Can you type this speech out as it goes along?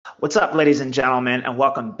What's up, ladies and gentlemen, and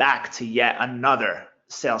welcome back to yet another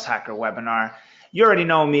Sales Hacker webinar. You already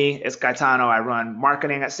know me, it's Gaetano. I run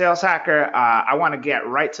marketing at Sales Hacker. I want to get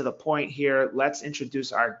right to the point here. Let's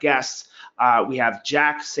introduce our guests. We have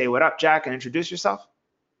Jack. Say what up, Jack, and introduce yourself.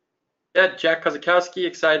 Yeah, Jack Kozakowski,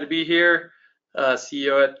 excited to be here,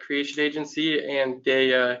 CEO at Creation Agency and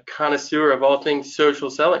a connoisseur of all things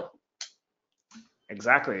social selling.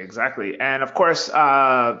 Exactly. And of course,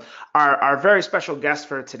 our very special guest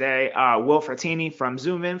for today, Will Frattini from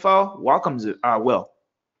ZoomInfo. Welcome, Will.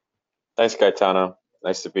 Thanks, Gaetano.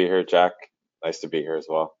 Nice to be here, Jack. Nice to be here as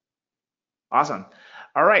well. Awesome.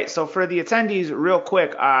 All right, so for the attendees, real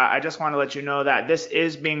quick, I just want to let you know that this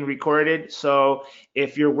is being recorded. So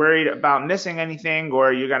if you're worried about missing anything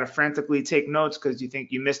or you're going to frantically take notes because you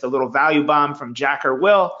think you missed a little value bomb from Jack or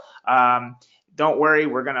Will, don't worry,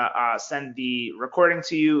 we're going to send the recording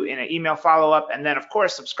to you in an email follow-up. And then, of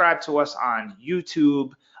course, subscribe to us on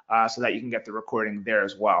YouTube so that you can get the recording there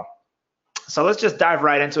as well. So let's just dive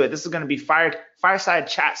right into it. This is going to be fireside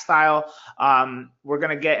chat style. We're going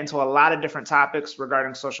to get into a lot of different topics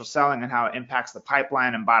regarding social selling and how it impacts the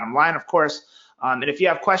pipeline and bottom line, of course. And if you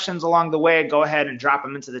have questions along the way, go ahead and drop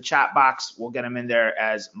them into the chat box. We'll get them in there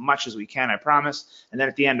as much as we can, I promise. And then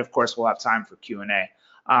at the end, of course, we'll have time for Q&A.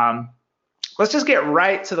 Let's just get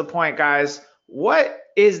right to the point, guys. What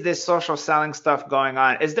is this social selling stuff going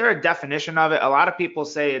on? Is there a definition of it? A lot of people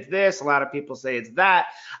say it's this, a lot of people say it's that.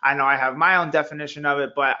 I know I have my own definition of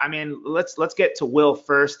it, but I mean, let's get to Will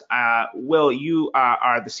first. Will, you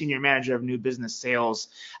are the senior manager of new business sales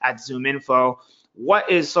at ZoomInfo.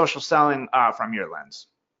 What is social selling from your lens?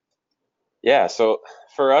 Yeah, so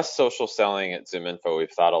for us, social selling at ZoomInfo,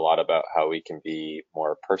 we've thought a lot about how we can be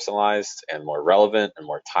more personalized and more relevant and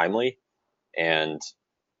more timely, and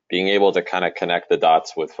being able to kind of connect the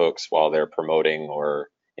dots with folks while they're promoting or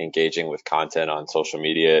engaging with content on social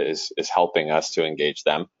media is helping us to engage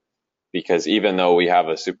them. Because even though we have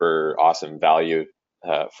a super awesome value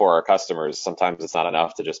for our customers, sometimes it's not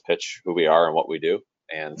enough to just pitch who we are and what we do.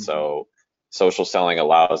 And so social selling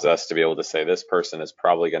allows us to be able to say this person is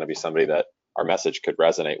probably going to be somebody that our message could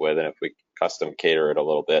resonate with. And if we custom cater it a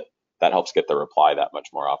little bit, that helps get the reply that much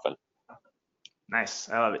more often. Nice.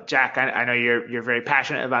 I love it. Jack, I know you're very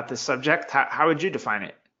passionate about this subject. How would you define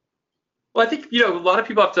it? Well, I think, a lot of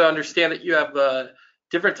people have to understand that you have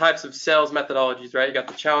different types of sales methodologies, right? You got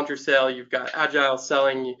the challenger sale, you've got agile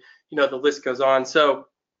selling, the list goes on. So,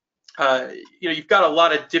 you've got a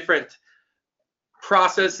lot of different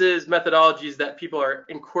processes, methodologies that people are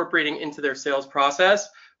incorporating into their sales process,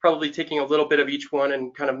 probably taking a little bit of each one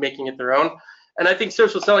and kind of making it their own. And I think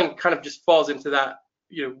social selling kind of just falls into that,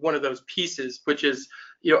 one of those pieces, which is,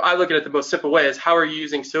 I look at it the most simple way is how are you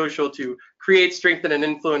using social to create, strengthen, and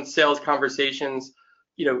influence sales conversations,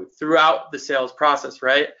 throughout the sales process,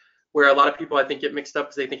 right? Where a lot of people, I think, get mixed up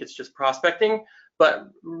because they think it's just prospecting, but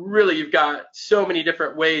really you've got so many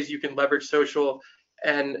different ways you can leverage social,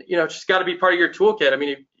 and it's just got to be part of your toolkit. I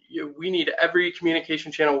mean, we need every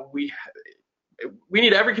communication channel we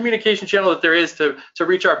need every communication channel that there is to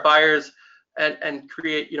reach our buyers and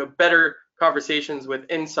create better conversations with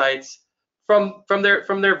insights from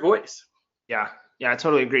their voice. Yeah, I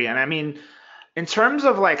totally agree. And I mean, in terms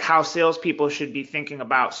of like how salespeople should be thinking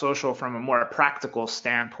about social from a more practical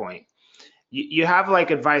standpoint, you have like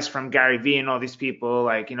advice from Gary Vee and all these people,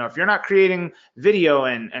 like, if you're not creating video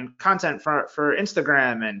and content for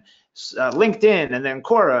Instagram and LinkedIn and then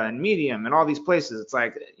Quora and Medium and all these places, it's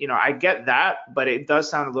like, I get that, but it does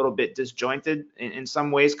sound a little bit disjointed in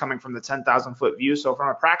some ways coming from the 10,000 foot view. So from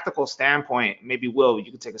a practical standpoint, maybe Will,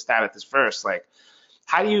 you could take a stab at this first. Like,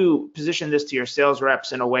 how do you position this to your sales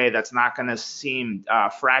reps in a way that's not going to seem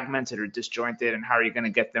fragmented or disjointed? And how are you going to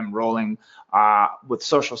get them rolling with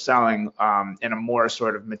social selling in a more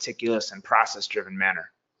sort of meticulous and process-driven manner?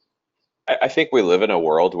 I think we live in a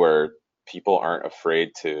world where people aren't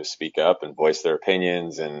afraid to speak up and voice their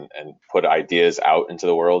opinions and put ideas out into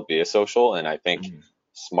the world via social. And I think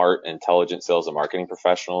smart, intelligent sales and marketing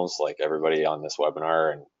professionals like everybody on this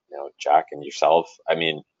webinar and, Jack and yourself, I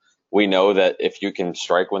mean, we know that if you can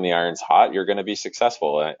strike when the iron's hot, you're going to be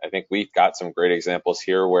successful. I think we've got some great examples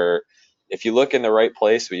here where if you look in the right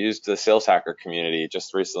place, we used the Sales Hacker community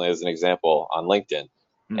just recently as an example on LinkedIn.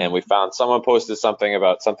 And we found someone posted something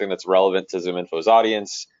about something that's relevant to ZoomInfo's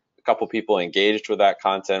audience. A couple people engaged with that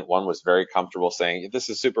content. One was very comfortable saying, this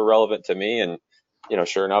is super relevant to me. And,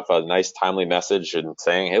 sure enough, a nice timely message and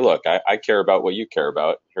saying, hey, look, I care about what you care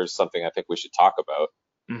about. Here's something I think we should talk about.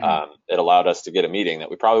 It allowed us to get a meeting that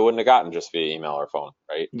we probably wouldn't have gotten just via email or phone,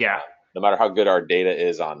 right? Yeah. No matter how good our data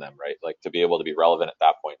is on them, right? Like to be able to be relevant at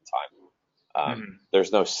that point in time.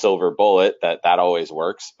 There's no silver bullet that always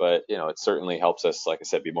works, but it certainly helps us, like I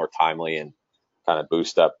said, be more timely and kind of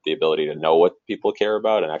boost up the ability to know what people care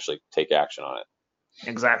about and actually take action on it.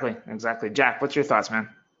 Exactly. Jack, what's your thoughts, man?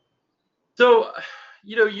 So,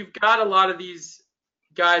 you've got a lot of these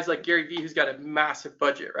guys like Gary Vee who's got a massive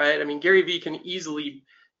budget, right? I mean, Gary Vee can easily,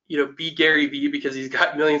 be Gary Vee because he's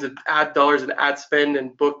got millions of ad dollars and ad spend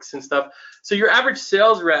and books and stuff. So your average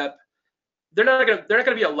sales rep, they're not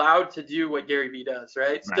gonna be allowed to do what Gary Vee does,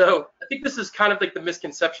 right? So I think this is kind of like the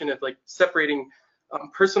misconception of like separating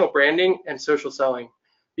personal branding and social selling.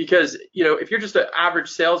 Because if you're just an average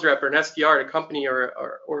sales rep or an SDR at a company or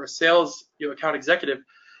a sales account executive,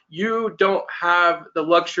 you don't have the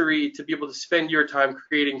luxury to be able to spend your time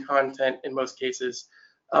creating content in most cases.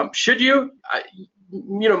 Should you?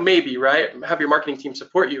 Maybe, right? Have your marketing team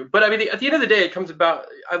support you. But I mean, at the end of the day, it comes about,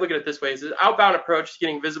 I look at it this way, is an outbound approach to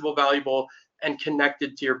getting visible, valuable, and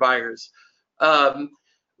connected to your buyers.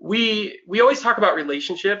 We always talk about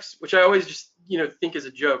relationships, which I always just think is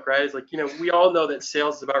a joke, right? It's like, we all know that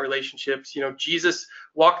sales is about relationships. Jesus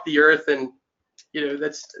walked the earth and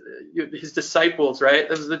that's his disciples, right?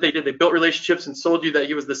 That's what they did. They built relationships and sold you that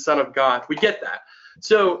he was the son of God. We get that.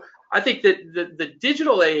 So I think that the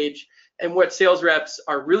digital age and what sales reps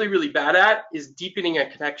are really, really bad at is deepening a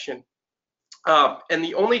connection. And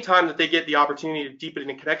the only time that they get the opportunity to deepen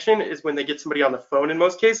a connection is when they get somebody on the phone in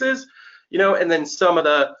most cases, and then some of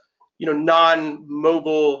the,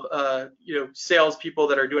 non-mobile, sales people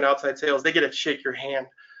that are doing outside sales, they get to shake your hand.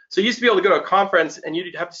 So you used to be able to go to a conference and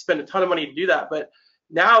you'd have to spend a ton of money to do that. But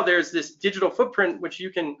now there's this digital footprint, which you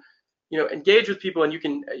can, engage with people and you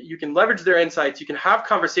can leverage their insights. You can have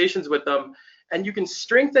conversations with them and you can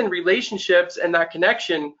strengthen relationships and that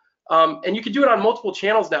connection. And you can do it on multiple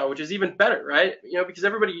channels now, which is even better, right? Because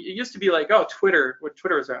it used to be like, oh, Twitter, when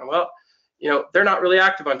Twitter was around. Well, they're not really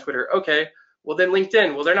active on Twitter. Okay, well then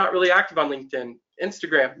LinkedIn. Well, they're not really active on LinkedIn.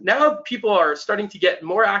 Instagram. Now people are starting to get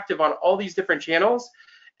more active on all these different channels,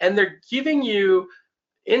 and they're giving you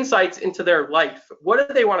insights into their life. What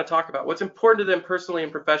do they want to talk about? What's important to them personally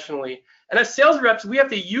and professionally? And as sales reps, we have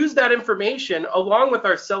to use that information along with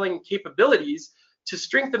our selling capabilities to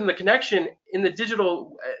strengthen the connection in the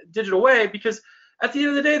digital way, because at the end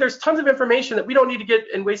of the day, there's tons of information that we don't need to get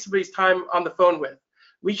and waste somebody's time on the phone with.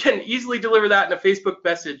 We can easily deliver that in a Facebook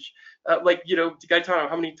message. Gaetano,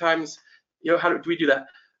 how many times, how do we do that?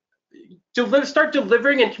 Start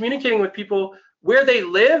delivering and communicating with people where they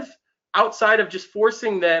live outside of just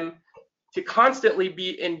forcing them to constantly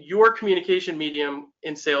be in your communication medium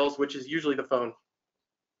in sales, which is usually the phone.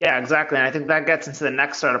 Yeah, exactly. And I think that gets into the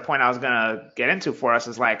next sort of point I was going to get into for us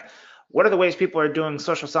is like, what are the ways people are doing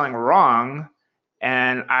social selling wrong?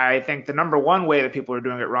 And I think the number one way that people are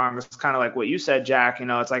doing it wrong is kind of like what you said, Jack.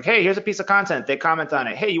 It's like, hey, here's a piece of content. They comment on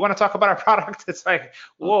it. Hey, you want to talk about our product? It's like,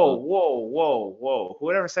 whoa. Who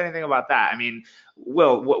would ever say anything about that? I mean,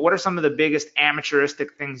 Will, what are some of the biggest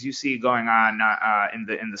amateuristic things you see going on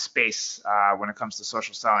in the space when it comes to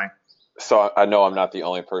social selling? So I know I'm not the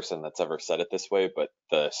only person that's ever said it this way, but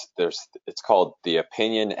it's called the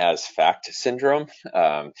opinion as fact syndrome,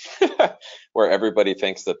 where everybody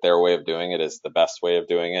thinks that their way of doing it is the best way of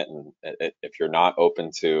doing it. And if you're not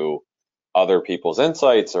open to other people's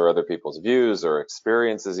insights or other people's views or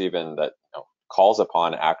experiences, even that calls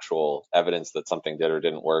upon actual evidence that something did or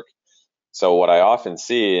didn't work. So what I often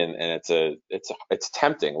see, and it's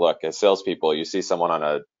tempting. Look, as salespeople, you see someone on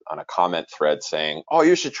a comment thread saying, "Oh,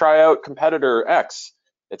 you should try out competitor X."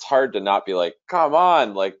 It's hard to not be like, "Come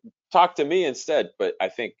on, like talk to me instead." But I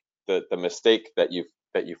think the mistake that you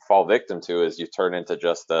fall victim to is you turn into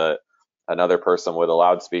just another person with a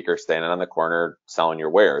loudspeaker standing on the corner selling your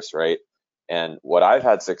wares, right? And what I've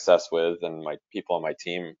had success with, and my people on my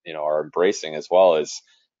team, are embracing as well, is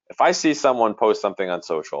if I see someone post something on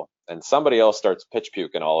social and somebody else starts pitch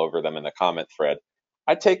puking all over them in the comment thread,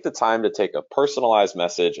 I take the time to take a personalized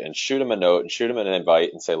message and shoot them a note and shoot them an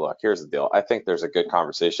invite and say, look, here's the deal. I think there's a good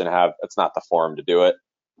conversation to have. It's not the forum to do it.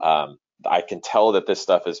 I can tell that this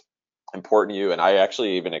stuff is important to you. And I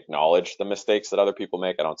actually even acknowledge the mistakes that other people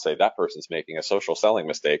make. I don't say that person's making a social selling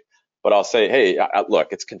mistake, but I'll say, hey, look,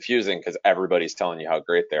 it's confusing because everybody's telling you how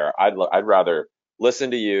great they are. I'd rather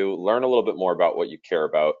listen to you, learn a little bit more about what you care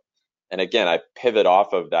about. And again, I pivot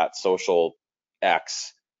off of that social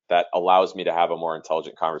X that allows me to have a more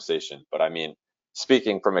intelligent conversation. But I mean,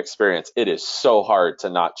 speaking from experience, it is so hard to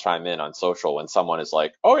not chime in on social when someone is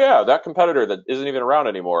like, oh yeah, that competitor that isn't even around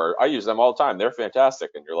anymore, I use them all the time, they're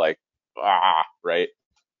fantastic. And you're like, right?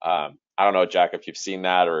 I don't know, Jack, if you've seen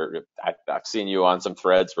that, or I've seen you on some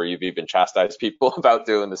threads where you've even chastised people about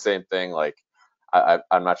doing the same thing. Like,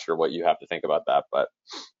 I'm not sure what you have to think about that, but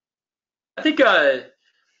I think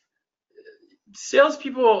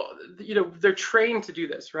salespeople, they're trained to do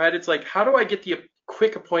this, right? It's like, how do I get the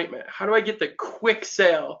quick appointment? How do I get the quick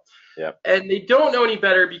sale? Yeah. And they don't know any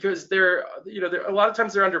better because they're a lot of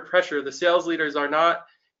times they're under pressure. The sales leaders are not,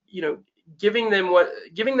 giving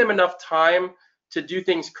them enough time to do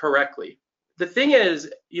things correctly. The thing is,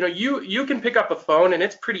 you can pick up a phone and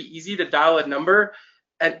it's pretty easy to dial a number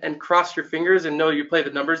and cross your fingers and know you play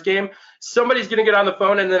the numbers game. Somebody's going to get on the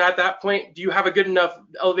phone, and then at that point, do you have a good enough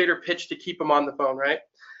elevator pitch to keep them on the phone, right?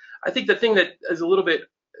 I think the thing that is a little bit,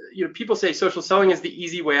 people say social selling is the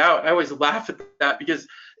easy way out. I always laugh at that because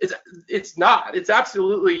it's not. It's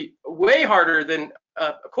absolutely way harder than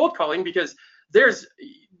cold calling, because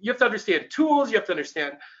you have to understand tools, you have to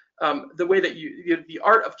understand the way that the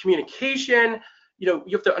art of communication. You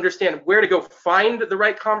have to understand where to go find the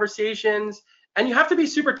right conversations. And you have to be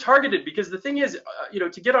super targeted, because the thing is,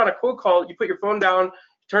 to get on a cold call, you put your phone down,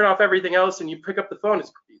 turn off everything else, and you pick up the phone.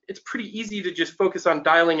 It's pretty easy to just focus on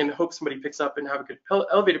dialing and hope somebody picks up and have a good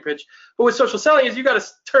elevator pitch. But with social selling, is you got to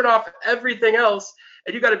turn off everything else,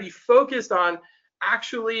 and you got to be focused on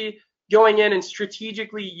actually going in and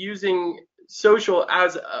strategically using social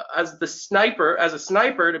as a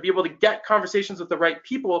sniper to be able to get conversations with the right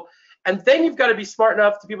people. And then you've got to be smart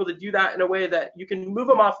enough to be able to do that in a way that you can move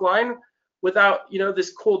them offline without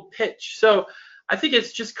this cold pitch. So I think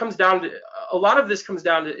it just comes down to, a lot of this comes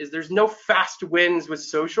down to, is there's no fast wins with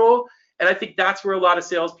social. And I think that's where a lot of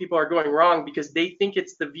salespeople are going wrong, because they think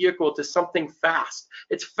it's the vehicle to something fast.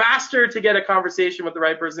 It's faster to get a conversation with the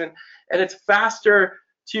right person, and it's faster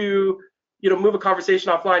to move a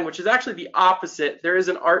conversation offline, which is actually the opposite. There is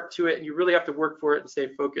an art to it, and you really have to work for it and stay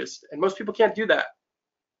focused. And most people can't do that.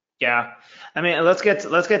 Yeah, I mean, let's get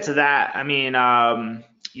to that. I mean,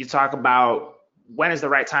 you talk about when is the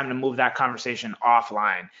right time to move that conversation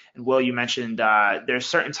offline. And Will, you mentioned there's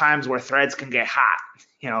certain times where threads can get hot,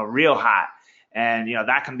 real hot. And,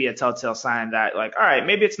 that can be a telltale sign that, like, all right,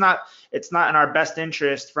 maybe it's not in our best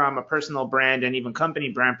interest from a personal brand and even company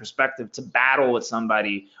brand perspective to battle with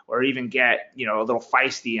somebody or even get, a little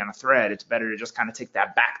feisty on a thread. It's better to just kind of take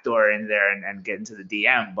that back door in there and get into the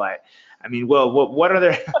DM. But I mean, Will, what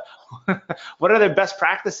other what other best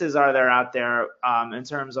practices are there out there in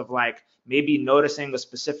terms of, like, maybe noticing a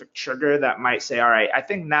specific trigger that might say, all right, I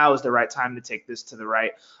think now is the right time to take this to the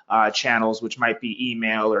right channels, which might be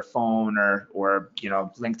email or phone or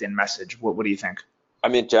LinkedIn message. What do you think? I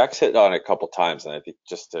mean, Jack's hit on it a couple times, and I think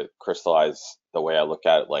just to crystallize the way I look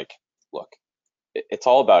at it, like, look, it's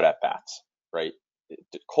all about at bats, right?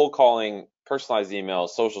 Cold calling, personalized emails,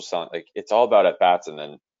 social selling, like, it's all about at bats. And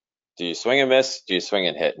then, do you swing and miss? Do you swing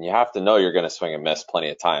and hit? And you have to know you're going to swing and miss plenty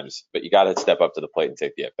of times, but you got to step up to the plate and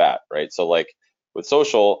take the at bat, right? So, like, with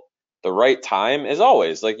social, the right time is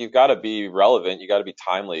always, like, you've got to be relevant, you got to be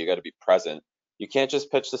timely, you got to be present. You can't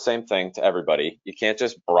just pitch the same thing to everybody. You can't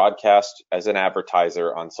just broadcast as an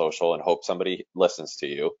advertiser on social and hope somebody listens to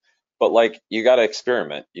you. But, like, you got to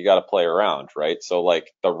experiment, you got to play around, right? So, like,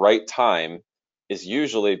 the right time is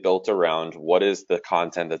usually built around what is the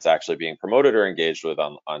content that's actually being promoted or engaged with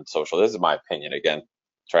on social. This is my opinion. Again,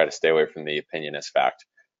 try to stay away from the opinion as fact.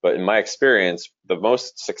 But in my experience, the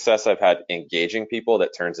most success I've had engaging people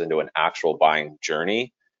that turns into an actual buying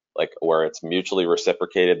journey, like where it's mutually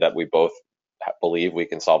reciprocated that we both believe we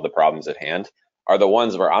can solve the problems at hand, are the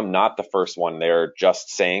ones where I'm not the first one there just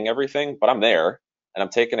saying everything, but I'm there and I'm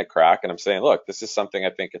taking a crack and I'm saying, look, this is something I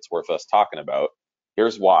think it's worth us talking about.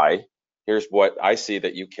 Here's why. Here's what I see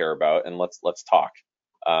that you care about, and let's talk.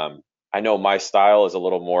 I know my style is a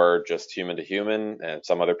little more just human to human, and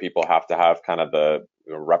some other people have to have kind of the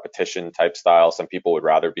repetition type style. Some people would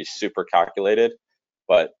rather be super calculated,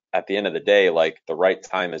 but at the end of the day, like, the right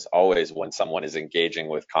time is always when someone is engaging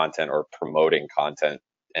with content or promoting content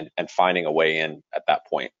and finding a way in at that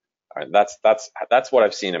point. All right, that's what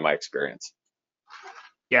I've seen in my experience.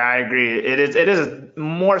 Yeah, I agree. It is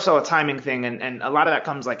more so a timing thing, and a lot of that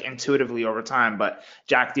comes, like, intuitively over time. But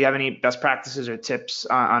Jack, do you have any best practices or tips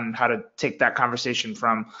on how to take that conversation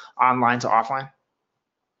from online to offline?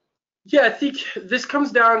 Yeah, I think this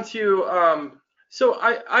comes down to, so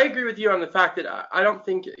I agree with you on the fact that I don't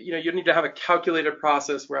think, you need to have a calculated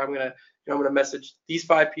process where I'm gonna message these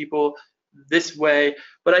 5 people this way.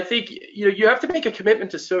 But I think, you have to make a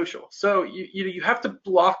commitment to social. So you have to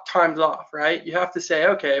block times off, right? You have to say,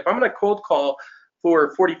 okay, if I'm going to cold call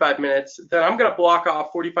for 45 minutes, then I'm going to block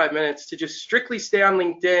off 45 minutes to just strictly stay on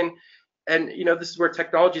LinkedIn. And, this is where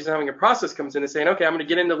technology is having a process comes in and saying, okay, I'm going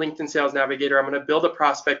to get into LinkedIn Sales Navigator. I'm going to build a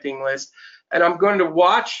prospecting list, and I'm going to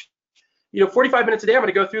watch, 45 minutes a day. I'm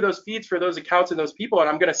going to go through those feeds for those accounts and those people, and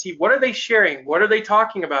I'm going to see, what are they sharing? What are they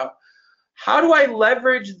talking about? how do I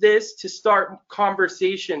leverage this to start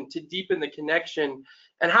conversation, to deepen the connection,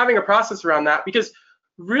 and having a process around that? Because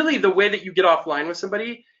really the way that you get offline with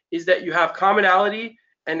somebody is that you have commonality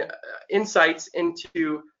and insights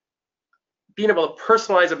into being able to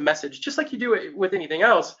personalize a message, just like you do it with anything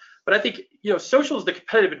else. But I think, social is the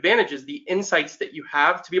competitive advantage, is the insights that you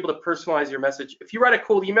have to be able to personalize your message. If you write a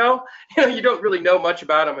cold email, you don't really know much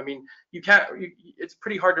about them. I mean, it's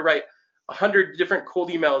pretty hard to write 100 different cold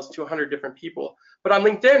emails to 100 different people. But on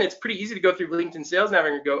LinkedIn, it's pretty easy to go through LinkedIn Sales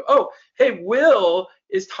Navigator and go, oh, hey, Will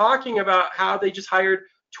is talking about how they just hired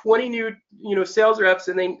 20 new, sales reps,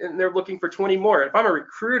 and they're looking for 20 more. If I'm a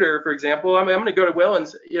recruiter, for example, I'm going to go to Will and,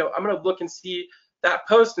 I'm going to look and see that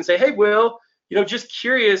post and say, hey, Will, just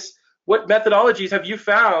curious, what methodologies have you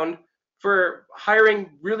found for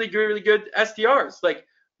hiring really good SDRs? Like,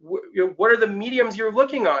 what are the mediums you're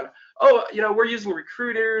looking on? Oh, we're using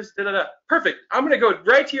recruiters, Perfect. I'm going to go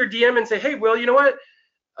right to your DM and say, hey, Will, you know what?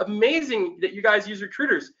 Amazing that you guys use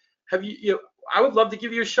recruiters. I would love to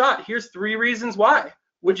give you a shot. Here's 3 reasons why.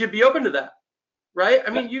 Would you be open to that? Right? I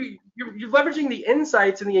mean, you're leveraging the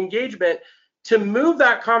insights and the engagement to move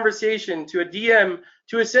that conversation to a DM,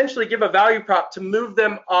 to essentially give a value prop to move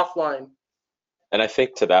them offline. And I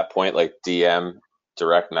think to that point, like DM,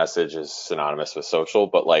 direct message is synonymous with social,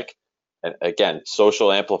 but like, and again,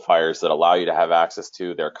 social amplifiers that allow you to have access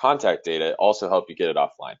to their contact data also help you get it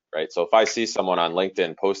offline, right? So if I see someone on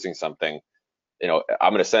LinkedIn posting something,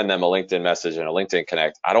 I'm going to send them a LinkedIn message and a LinkedIn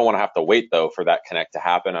connect. I don't want to have to wait though for that connect to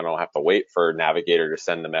happen. I don't have to wait for Navigator to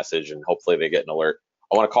send the message and hopefully they get an alert.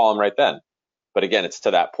 I want to call them right then. But again, it's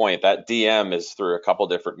to that point, that DM is through a couple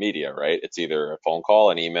different media, right? It's either a phone call,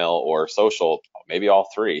 an email, or social, maybe all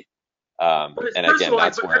 3. And again,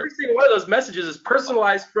 that's where every single one of those messages is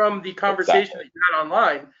personalized from the conversation that you had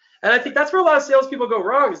online. And I think that's where a lot of salespeople go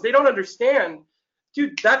wrong, is they don't understand,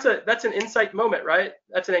 dude, that's an insight moment, right?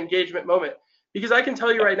 That's an engagement moment. Because I can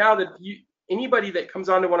tell you right now that anybody that comes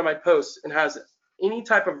onto one of my posts and has any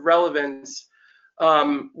type of relevance,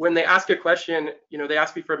 when they ask a question, they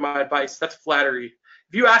ask me for my advice. That's flattery.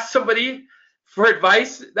 If you ask somebody for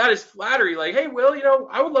advice, that is flattery. Like, hey, Will,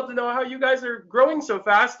 I would love to know how you guys are growing so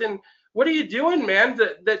fast, and what are you doing, man?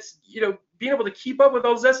 That's being able to keep up with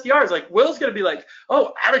those SDRs. Like, Will's gonna be like,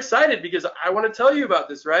 oh, I'm excited because I want to tell you about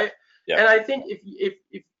this, right? Yeah. And I think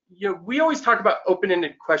if we always talk about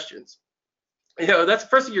open-ended questions. That's the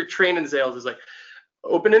first thing you're trained in sales, is like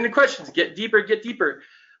open-ended questions, get deeper.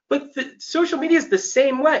 But the social media is the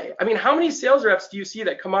same way. I mean, how many sales reps do you see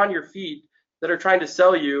that come on your feed that are trying to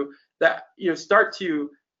sell you, that start to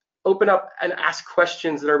open up and ask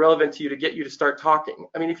questions that are relevant to you to get you to start talking?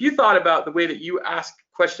 I mean, if you thought about the way that you ask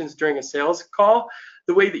questions during a sales call,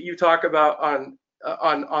 the way that you talk about on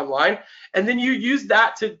online, and then you use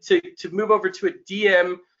that to move over to a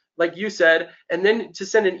DM, like you said, and then to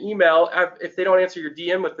send an email if they don't answer your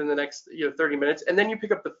DM within the next 30 minutes, and then you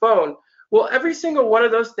pick up the phone. Well, every single one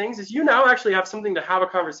of those things is you now actually have something to have a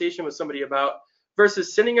conversation with somebody about,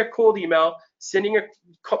 versus sending a cold email,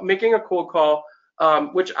 making a cold call,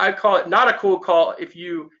 which I call it not a cold call.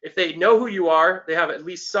 If they know who you are, they have at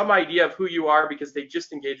least some idea of who you are because they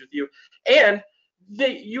just engaged with you, and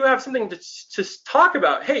you have something to talk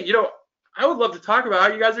about. Hey, I would love to talk about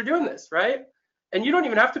how you guys are doing this, right? And you don't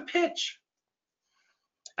even have to pitch.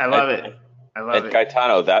 I love it.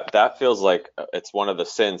 Gaetano, that feels like it's one of the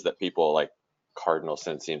sins that people like. Cardinal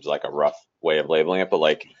sin seems like a rough way of labeling it, but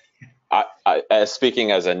like, as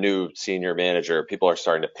speaking as a new senior manager, people are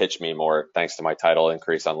starting to pitch me more thanks to my title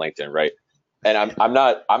increase on LinkedIn, right? And I'm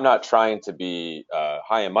not trying to be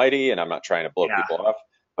high and mighty, and I'm not trying to blow people off.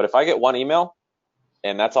 But if I get one email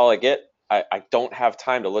and that's all I get, I don't have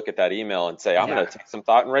time to look at that email and say, I'm going to take some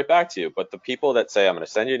thought and write back to you. But the people that say, I'm going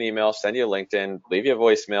to send you an email, send you a LinkedIn, leave you a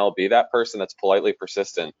voicemail, be that person that's politely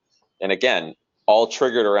persistent. And again, all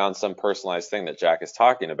triggered around some personalized thing that Jack is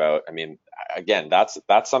talking about. I mean, again, that's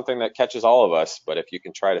something that catches all of us. But if you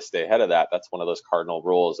can try to stay ahead of that, that's one of those cardinal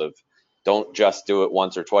rules of don't just do it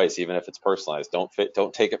once or twice, even if it's personalized.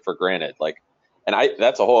 Don't take it for granted. Like, and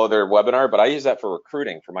that's a whole other webinar, but I use that for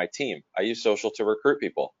recruiting for my team. I use social to recruit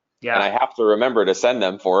people. Yeah. And I have to remember to send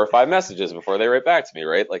them 4 or 5 messages before they write back to me,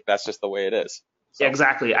 right? Like, that's just the way it is. So.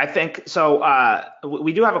 Exactly. I think so.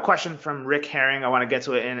 We do have a question from Rick Herring. I want to get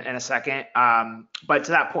to it in a second. But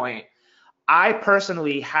to that point, I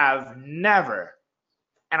personally have never,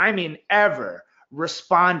 and I mean ever,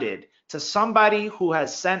 responded to somebody who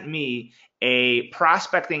has sent me a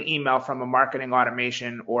prospecting email from a marketing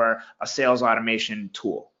automation or a sales automation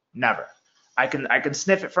tool. Never. I can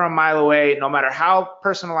sniff it from a mile away, no matter how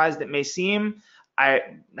personalized it may seem. I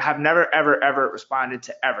have never, ever responded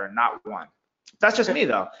to not one. That's just me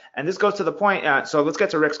though. And this goes to the point. So let's get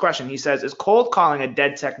to Rick's question. He says, is cold calling a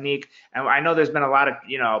dead technique? And I know there's been a lot of,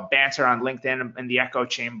 banter on LinkedIn in the echo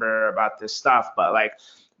chamber about this stuff, but like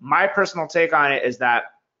my personal take on it is that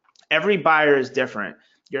every buyer is different.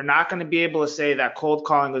 You're not going to be able to say that cold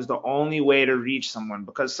calling is the only way to reach someone,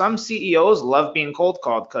 because some CEOs love being cold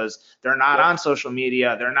called because they're not on social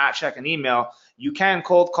media, they're not checking email. You can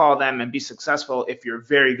cold call them and be successful if you're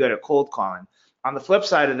very good at cold calling. On the flip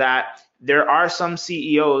side of that, there are some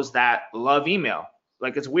CEOs that love email.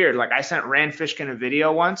 Like, it's weird. Like, I sent Rand Fishkin a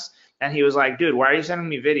video once, and he was like, dude, why are you sending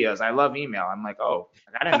me videos? I love email. I'm like, oh,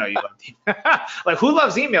 I didn't know you loved email. Like, who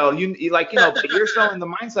loves email? But you're still in the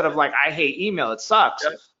mindset of like, I hate email. It sucks.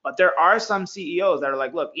 Yep. But there are some CEOs that are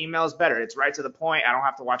like, look, email is better. It's right to the point. I don't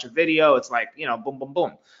have to watch a video. It's like, boom, boom,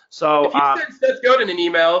 boom. So if you send Seth Godin an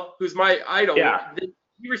email, who's my idol, then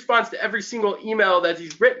he responds to every single email that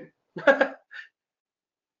he's written.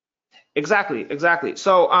 Exactly.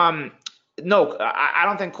 So, no, I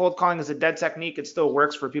don't think cold calling is a dead technique. It still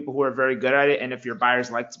works for people who are very good at it. And if your buyers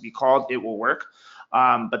like to be called, it will work.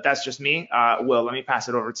 But that's just me. Will, let me pass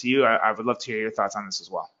it over to you. I would love to hear your thoughts on this as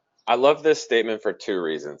well. I love this statement for two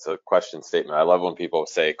reasons. A question statement. I love when people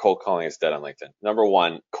say cold calling is dead on LinkedIn. Number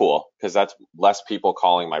one, cool, because that's less people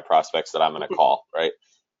calling my prospects that I'm going to call, right?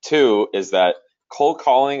 Two is that cold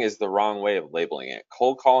calling is the wrong way of labeling it.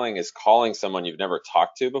 Cold calling is calling someone you've never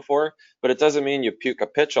talked to before, but it doesn't mean you puke a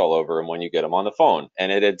pitch all over them when you get them on the phone.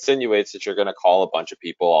 And it insinuates that you're going to call a bunch of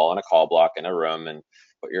people all in a call block in a room and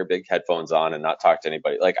put your big headphones on and not talk to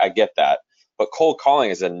anybody. Like, I get that. But cold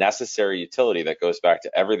calling is a necessary utility that goes back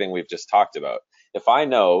to everything we've just talked about. If I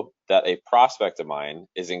know that a prospect of mine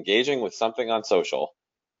is engaging with something on social,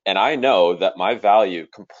 and I know that my value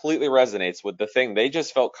completely resonates with the thing they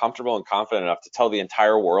just felt comfortable and confident enough to tell the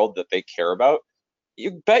entire world that they care about,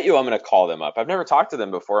 you bet you I'm going to call them up. I've never talked to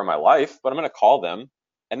them before in my life, but I'm going to call them.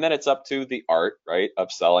 And then it's up to the art, right,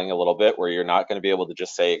 of selling a little bit, where you're not going to be able to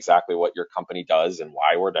just say exactly what your company does and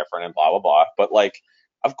why we're different and blah, blah, blah. But like,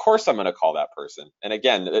 of course I'm going to call that person. And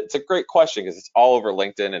again, it's a great question because it's all over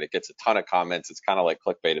LinkedIn and it gets a ton of comments. It's kind of like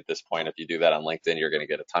clickbait at this point. If you do that on LinkedIn, you're going to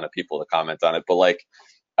get a ton of people to comment on it. But like,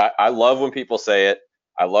 I love when people say it.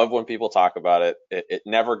 I love when people talk about it. It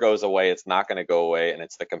never goes away. It's not going to go away. And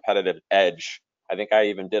it's the competitive edge. I think I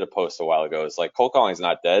even did a post a while ago. It's like, cold calling is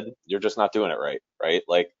not dead. You're just not doing it right, right?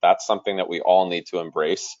 Like, that's something that we all need to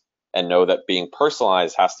embrace and know that being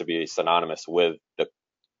personalized has to be synonymous with the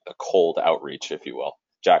cold outreach, if you will.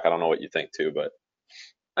 Jack, I don't know what you think too, but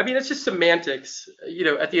I mean, it's just semantics.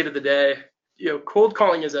 At the end of the day, cold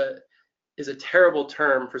calling is a terrible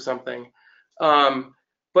term for something.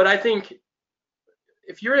 But I think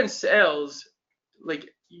if you're in sales, like,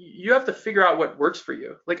 you have to figure out what works for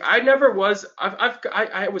you. Like, I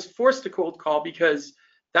was forced to cold call because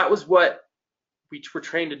that was what we were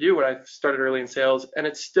trained to do when I started early in sales, and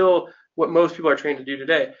it's still what most people are trained to do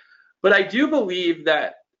today. But I do believe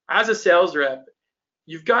that as a sales rep,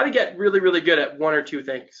 you've got to get really, really good at one or two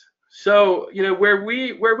things. So, where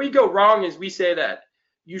we go wrong is we say that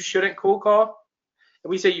you shouldn't cold call, and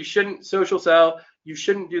we say you shouldn't social sell, you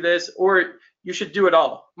shouldn't do this, or you should do it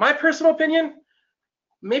all. My personal opinion,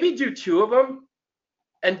 maybe do two of them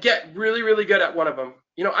and get really, really good at one of them.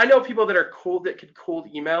 I know people that could cold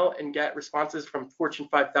email and get responses from Fortune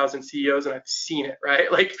 5000 CEOs, and I've seen it,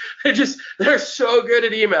 right? Like, they're so good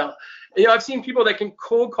at email. I've seen people that can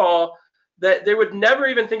cold call that they would never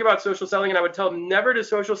even think about social selling, and I would tell them never to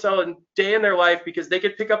social sell a day in their life because they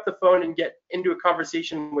could pick up the phone and get into a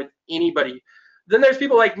conversation with anybody. Then there's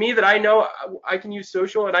people like me that I know I can use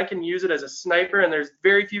social and I can use it as a sniper, and there's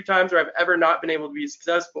very few times where I've ever not been able to be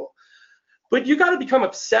successful. But you got to become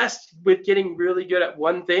obsessed with getting really good at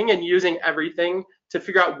one thing and using everything to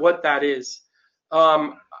figure out what that is.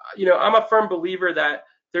 I'm a firm believer that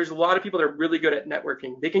there's a lot of people that are really good at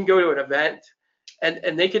networking. They can go to an event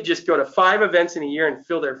and they could just go to 5 events in a year and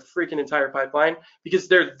fill their freaking entire pipeline because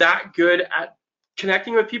they're that good at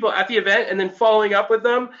connecting with people at the event and then following up with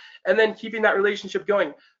them and then keeping that relationship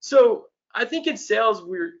going. So I think in sales,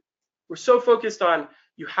 we're so focused on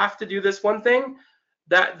you have to do this one thing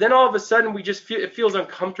that then all of a sudden it feels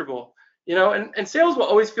uncomfortable, and sales will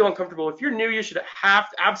always feel uncomfortable. If you're new, you should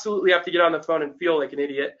absolutely have to get on the phone and feel like an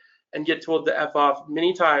idiot and get told to F off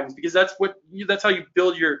many times because that's how you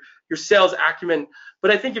build your sales acumen.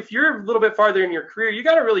 But I think if you're a little bit farther in your career, you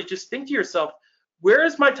got to really just think to yourself, where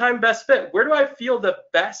is my time best fit? Where do I feel the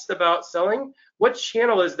best about selling? What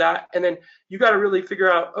channel is that? And then you got to really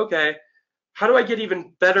figure out, okay, how do I get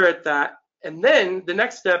even better at that? And then the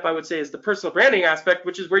next step I would say is the personal branding aspect,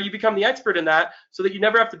 which is where you become the expert in that so that you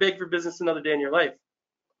never have to beg for business another day in your life.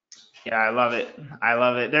 Yeah, I love it. I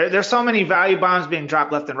love it. There's so many value bombs being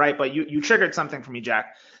dropped left and right, but you triggered something for me,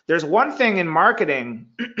 Jack. There's one thing in marketing,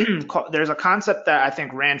 there's a concept that I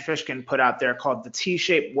think Rand Fishkin put out there called the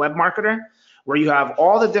T-shaped web marketer, where you have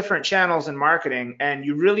all the different channels in marketing and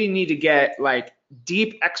you really need to get like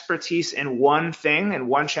deep expertise in one thing in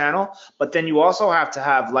one channel, but then you also have to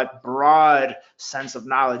have like broad sense of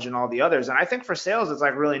knowledge in all the others. And I think for sales, it's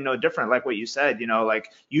like really no different. Like what you said,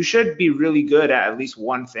 like you should be really good at least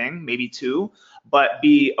one thing, maybe two, but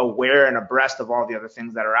be aware and abreast of all the other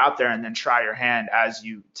things that are out there and then try your hand as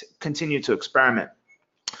you continue to experiment.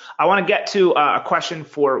 I want to get to a question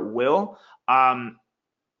for Will. Um,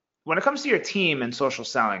 when it comes to your team in social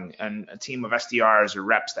selling and a team of SDRs or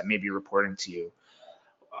reps that may be reporting to you,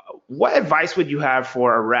 what advice would you have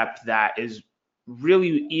for a rep that is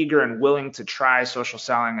really eager and willing to try social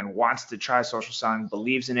selling and wants to try social selling,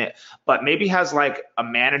 believes in it, but maybe has like a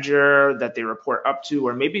manager that they report up to,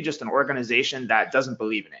 or maybe just an organization that doesn't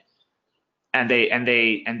believe in it, and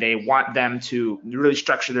they want them to really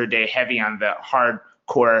structure their day heavy on the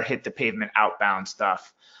hardcore hit the pavement outbound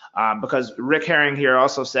stuff. Because Rick Herring here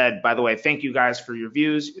also said, by the way, thank you guys for your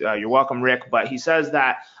views. You're welcome, Rick. But he says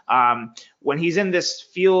that when he's in this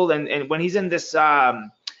field and when he's in this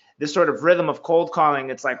sort of rhythm of cold calling,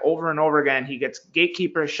 it's like over and over again, he gets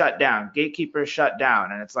gatekeepers shut down, gatekeepers shut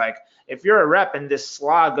down. And it's like, if you're a rep in this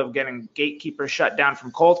slog of getting gatekeepers shut down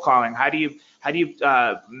from cold calling, how do you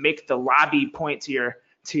make the lobby point to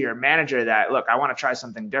your manager that, look, I want to try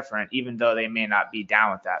something different, even though they may not be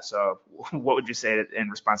down with that? So what would you say in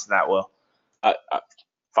response to that, Will?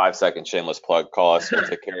 5 second shameless plug. Call us. We'll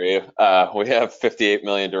take care of you. We have 58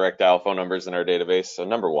 million direct dial phone numbers in our database. So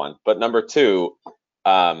number one, but number two,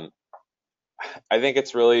 I think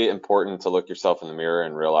it's really important to look yourself in the mirror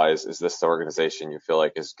and realize, is this the organization you feel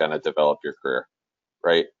like is going to develop your career,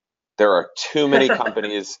 right? There are too many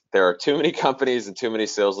companies. There are too many companies and too many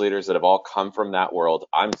sales leaders that have all come from that world.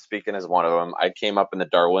 I'm speaking as one of them. I came up in the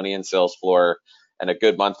Darwinian sales floor, and a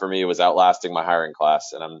good month for me was outlasting my hiring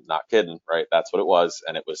class. And I'm not kidding, right? That's what it was.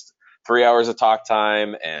 And it was 3 hours of talk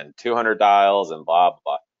time and 200 dials and blah,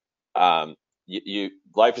 blah, blah.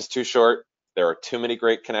 Life is too short. There are too many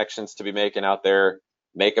great connections to be making out there.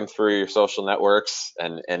 Make them through your social networks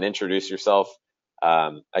and introduce yourself.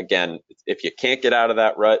 Again, if you can't get out of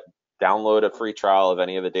that rut, download a free trial of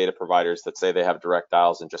any of the data providers that say they have direct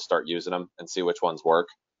dials and just start using them and see which ones work.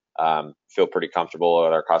 Feel pretty comfortable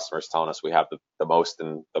with our customers telling us we have the most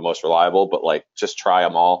and the most reliable, but like just try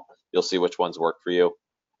them all. You'll see which ones work for you.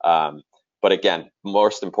 But again,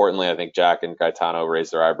 most importantly, I think Jack and Gaetano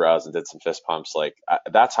raised their eyebrows and did some fist pumps. Like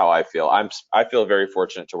that's how I feel. I feel very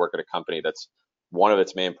fortunate to work at a company that's one of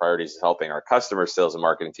its main priorities is helping our customer sales and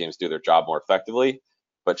marketing teams do their job more effectively.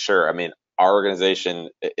 But sure, I mean, our organization,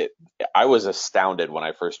 I was astounded when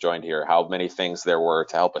I first joined here how many things there were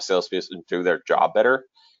to help a salesperson do their job better.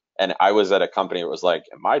 And I was at a company that was like,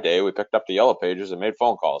 in my day, we picked up the yellow pages and made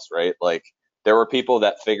phone calls, right? Like there were people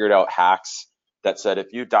that figured out hacks that said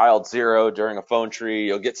if you dialed 0 during a phone tree,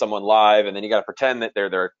 you'll get someone live, and then you got to pretend that they're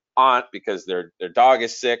their aunt because their dog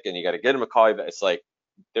is sick, and you got to get them a call. It's like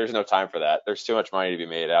there's no time for that. There's too much money to be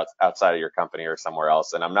made outside of your company or somewhere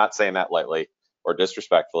else. And I'm not saying that lightly or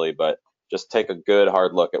disrespectfully, but just take a good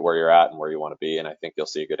hard look at where you're at and where you want to be, and I think you'll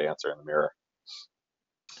see a good answer in the mirror.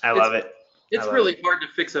 I love it. It's really hard to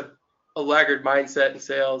fix a laggard mindset in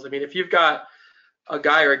sales. I mean, if you've got a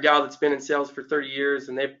guy or a gal that's been in sales for 30 years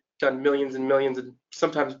and they've done millions and millions and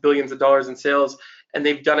sometimes billions of dollars in sales, and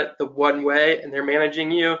they've done it the one way and they're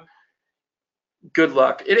managing you, good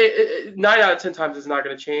luck. 9 out of 10 times is not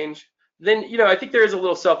going to change. Then, I think there is a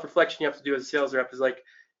little self-reflection you have to do as a sales rep is like,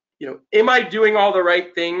 am I doing all the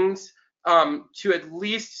right things to at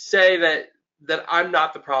least say that I'm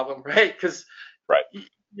not the problem, right? Because, right.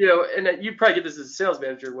 And you probably get this as a sales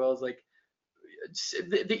manager, Will, is like,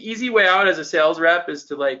 the easy way out as a sales rep is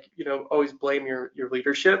to always blame your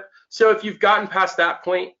leadership. So if you've gotten past that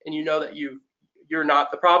point and you know that you're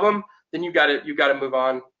not the problem, then you got to move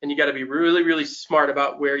on, and you got to be really, really smart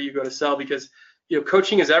about where you go to sell, because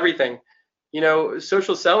coaching is everything.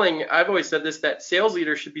 Social selling, I've always said this, that sales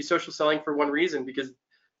leaders should be social selling for one reason, because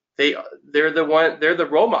they're the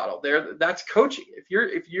role model. That's coaching.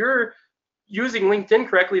 If you're using LinkedIn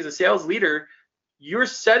correctly as a sales leader, you're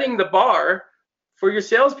setting the bar for your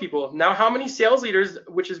salespeople. Now, how many sales leaders,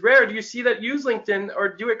 which is rare, do you see that use LinkedIn or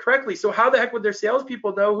do it correctly? So how the heck would their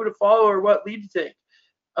salespeople know who to follow or what lead to take?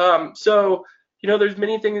 So there's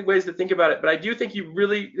many ways to think about it, but I do think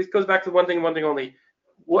this goes back to one thing and one thing only.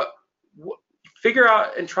 What figure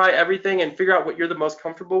out and try everything and figure out what you're the most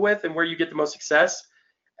comfortable with and where you get the most success,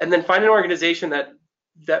 and then find an organization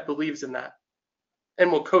that believes in that.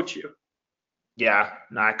 and we'll coach you. Yeah,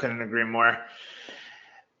 no, I couldn't agree more.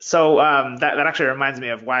 So that actually reminds me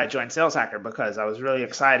of why I joined Sales Hacker, because I was really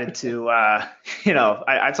excited to,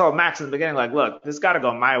 I told Max in the beginning, like, look, this got to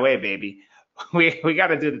go my way, baby. We got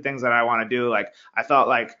to do the things that I want to do. Like, I felt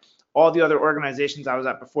like all the other organizations I was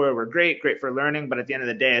at before were great for learning, but at the end of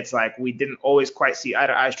the day, it's like we didn't always quite see eye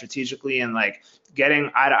to eye strategically, and like getting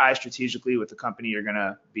eye to eye strategically with the company you're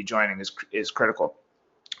gonna be joining is critical.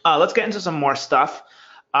 Let's get into some more stuff.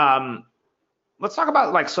 Um, let's talk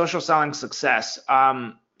about like social selling success.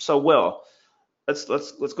 So Will, let's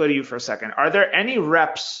go to you for a second. Are there any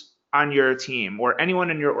reps on your team or anyone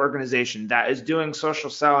in your organization that is doing social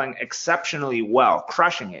selling exceptionally well,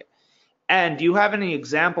 crushing it? And do you have any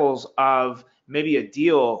examples of maybe a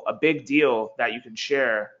big deal that you can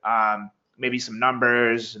share? Maybe some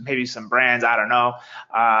numbers, maybe some brands, I don't know,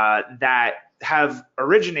 that have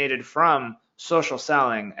originated from social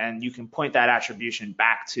selling, and you can point that attribution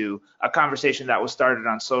back to a conversation that was started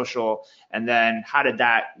on social, and then how did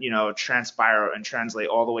that, transpire and translate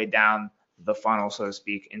all the way down the funnel, so to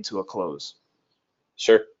speak, into a close?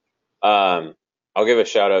 Sure. I'll give a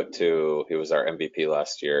shout out to, he was our MVP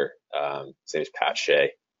last year. His name is Pat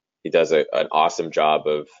Shea. He does an awesome job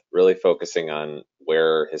of really focusing on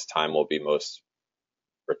where his time will be most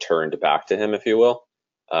returned back to him, if you will.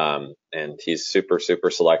 And he's super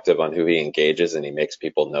selective on who he engages, and he makes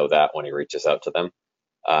people know that when he reaches out to them.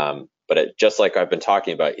 But just like I've been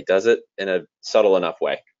talking about, he does it in a subtle enough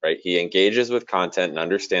way, right? He engages with content and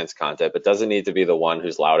understands content, but doesn't need to be the one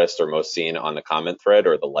who's loudest or most seen on the comment thread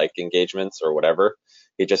or the like engagements or whatever.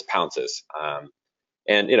 He just pounces.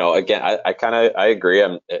 And again, I agree.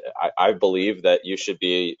 I believe that you should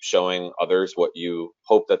be showing others what you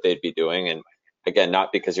hope that they'd be doing, and again,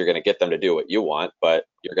 not because you're going to get them to do what you want, but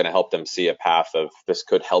you're going to help them see a path of this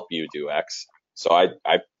could help you do X. So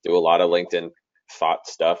I do a lot of LinkedIn thought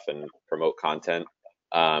stuff and promote content.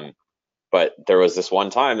 But there was this one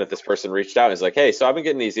time that this person reached out and is like, hey, so I've been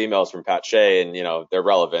getting these emails from Pat Shea, and they're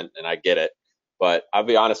relevant and I get it. But I'll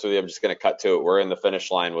be honest with you, I'm just going to cut to it. We're in the finish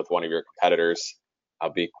line with one of your competitors. I'll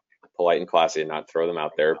be polite and classy and not throw them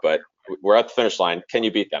out there, but we're at the finish line. Can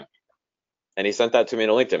you beat them? And he sent that to me in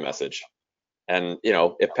a LinkedIn message. And,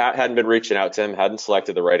 if Pat hadn't been reaching out to him, hadn't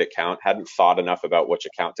selected the right account, hadn't thought enough about which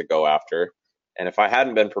account to go after, and if I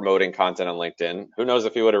hadn't been promoting content on LinkedIn, who knows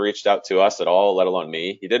if he would have reached out to us at all, let alone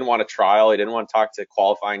me. He didn't want a trial. He didn't want to talk to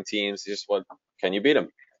qualifying teams. He just wanted, can you beat him?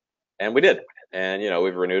 And we did. And,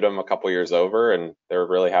 we've renewed them a couple years over, and they're a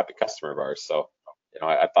really happy customer of ours. So,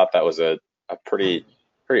 I thought that was a pretty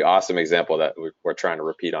awesome example that we're trying to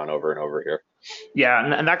repeat on over and over here. Yeah,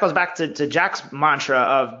 and that goes back to Jack's mantra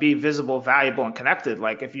of be visible, valuable, and connected.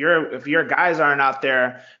 Like if your guys aren't out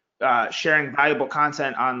there sharing valuable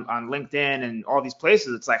content on LinkedIn and all these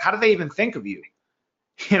places, it's like, how do they even think of you?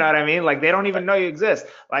 You know what I mean? Like they don't even know you exist.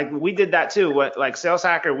 Like we did that too. Like Sales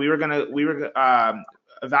Hacker, we were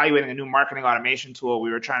evaluating a new marketing automation tool.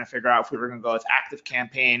 We were trying to figure out if we were going to go with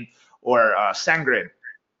ActiveCampaign or SendGrid.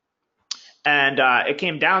 And it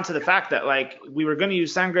came down to the fact that like we were going to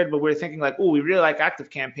use SendGrid, but we were thinking like, oh, we really like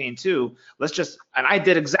ActiveCampaign too. And I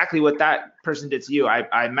did exactly what that person did to you.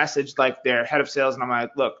 I messaged like their head of sales, and I'm like,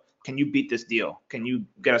 look, can you beat this deal? Can you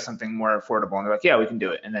get us something more affordable? And they're like, yeah, we can do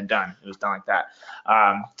it. And then done. It was done like that.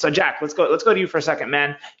 So Jack, let's go to you for a second,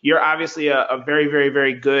 man. You're obviously a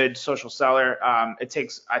very good social seller. It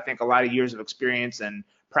takes, I think, a lot of years of experience and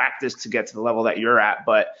practice to get to the level that you're at,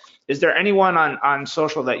 but is there anyone on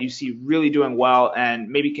social that you see really doing well? And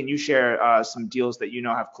maybe can you share some deals that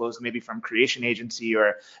have closed, maybe from Creation Agency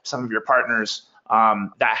or some of your partners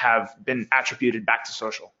that have been attributed back to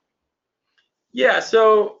social? Yeah,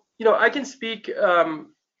 so I can speak to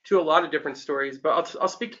a lot of different stories, but I'll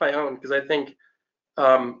speak to my own because I think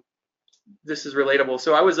this is relatable.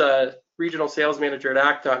 So I was a regional sales manager at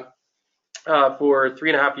Acton for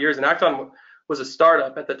 3.5 years, and Acton was a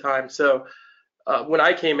startup at the time. So when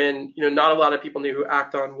I came in, not a lot of people knew who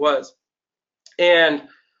Acton was. And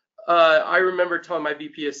I remember telling my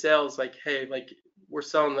VP of sales, like, hey, like we're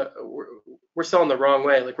selling the wrong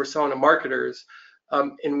way. Like we're selling to marketers,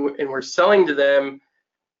 and we're selling to them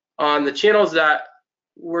on the channels that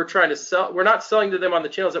we're trying to sell. We're not selling to them on the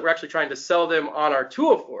channels that we're actually trying to sell them on our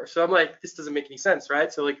tool for. So I'm like, this doesn't make any sense,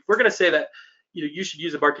 right? So like, if we're going to say that you should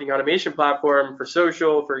use a marketing automation platform for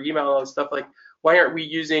social, for email and stuff, like why aren't we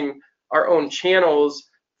using our own channels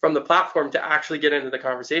from the platform to actually get into the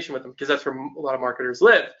conversation with them? Because that's where a lot of marketers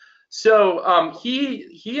live. So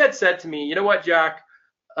he had said to me, you know what, Jack,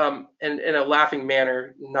 and in a laughing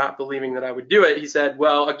manner, not believing that I would do it, he said,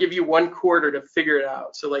 well, I'll give you 1 quarter to figure it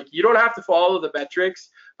out. So like, you don't have to follow the metrics,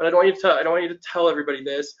 but I don't want you to tell everybody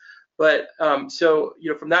this, But so,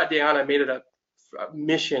 from that day on, I made it a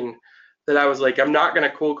mission that I was like, I'm not going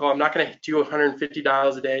to cold call. I'm not going to do 150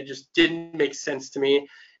 dials a day. It just didn't make sense to me.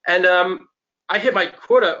 And I hit my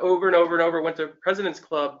quota over and over and over, went to President's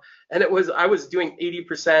Club, and I was doing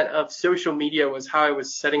 80% of social media was how I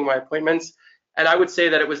was setting my appointments. And I would say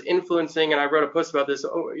that it was influencing, and I wrote a post about this,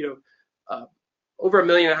 over $1.5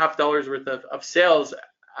 million worth of sales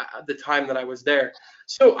at the time that I was there.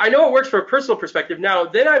 So I know it works for a personal perspective. Now,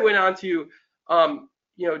 then I went on to,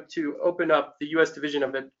 to open up the U.S. division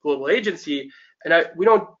of a global agency, and I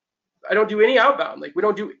don't do any outbound. Like, we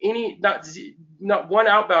don't do any, not one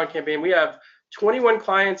outbound campaign. We have 21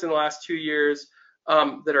 clients in the last 2 years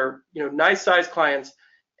that are, nice sized clients,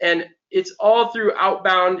 and it's all through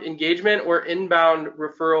outbound engagement or inbound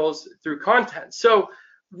referrals through content. So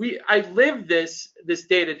I live this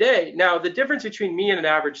day to day. Now, the difference between me and an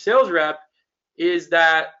average sales rep is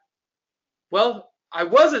that, well, I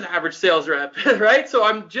was an average sales rep, right? So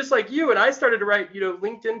I'm just like you, and I started to write,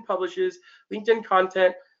 LinkedIn publishes, LinkedIn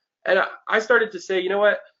content, and I started to say, you know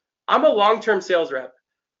what? I'm a long-term sales rep.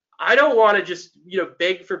 I don't want to just,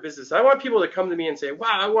 beg for business. I want people to come to me and say,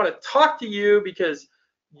 wow, I want to talk to you because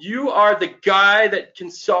you are the guy that can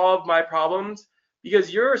solve my problems,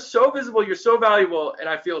 because you're so visible, you're so valuable, and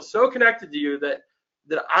I feel so connected to you that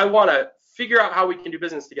I want to figure out how we can do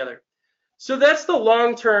business together. So that's the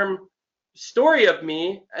long-term story of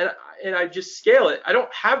me, and I just scale it. I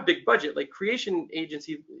don't have big budget like creation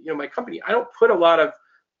agency, my company. I don't put a lot of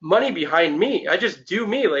money behind me. I just do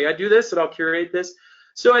me. Like, I do this and I'll curate this.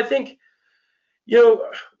 So I think,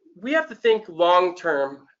 we have to think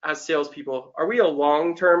long-term as salespeople. Are we a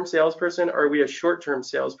long-term salesperson, or are we a short-term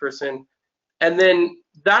salesperson? And then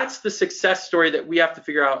that's the success story that we have to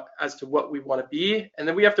figure out as to what we want to be. And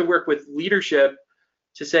then we have to work with leadership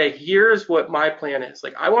to say, here's what my plan is.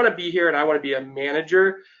 Like, I want to be here and I want to be a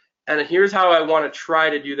manager, and here's how I want to try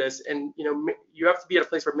to do this. And, you have to be at a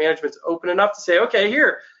place where management's open enough to say, okay,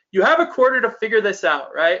 here, you have a quarter to figure this out,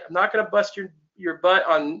 right? I'm not going to bust your butt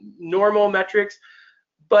on normal metrics,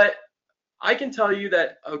 but I can tell you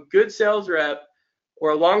that a good sales rep,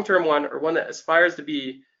 or a long-term one, or one that aspires to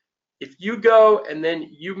be, if you go and then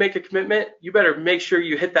you make a commitment, you better make sure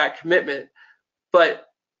you hit that commitment. But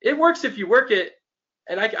it works if you work it.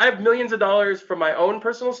 And I have millions of dollars from my own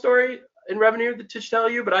personal story in revenue to tell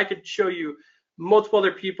you, but I could show you multiple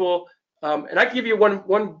other people. And I can give you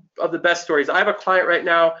one of the best stories. I have a client right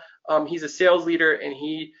now. He's a sales leader, and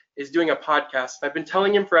he is doing a podcast. I've been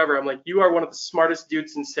telling him forever, I'm like, you are one of the smartest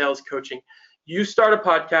dudes in sales coaching. You start a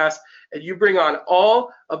podcast and you bring on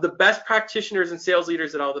all of the best practitioners and sales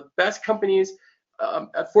leaders at all the best companies,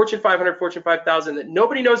 at Fortune 500, Fortune 5000, that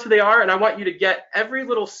nobody knows who they are. And I want you to get every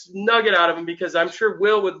little nugget out of them, because I'm sure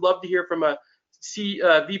Will would love to hear from a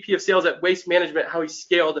VP of sales at Waste Management, how he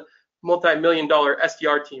scaled multi-million-dollar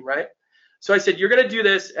SDR team, right? So I said, you're going to do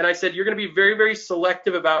this. And I said, you're going to be very, very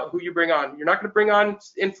selective about who you bring on. You're not going to bring on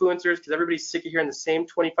influencers, because everybody's sick of hearing the same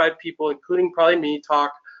 25 people, including probably me,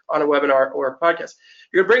 talk on a webinar or a podcast.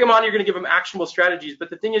 You're going to bring them on. You're going to give them actionable strategies. But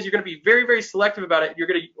the thing is, you're going to be very, very selective about it. You're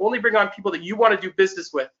going to only bring on people that you want to do business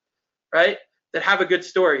with, right? That have a good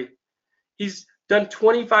story. He's done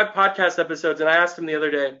 25 podcast episodes. And I asked him the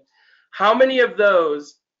other day, how many of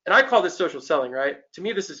those, and I call this social selling, right? To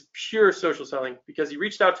me, this is pure social selling, because he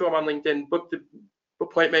reached out to him on LinkedIn, booked the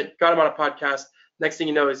appointment, got him on a podcast. Next thing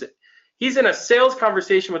you know is he's in a sales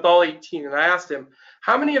conversation with all 18. And I asked him,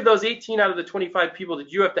 how many of those 18 out of the 25 people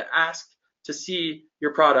did you have to ask to see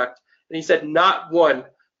your product? And he said, not one.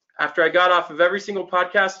 After I got off of every single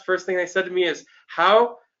podcast, the first thing they said to me is,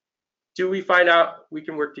 how do we find out we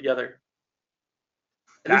can work together?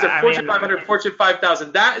 And these are Fortune 500, Fortune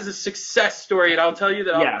 5000. That is a success story, and I'll tell you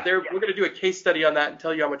that we're going to do a case study on that and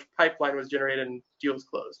tell you how much pipeline was generated and deals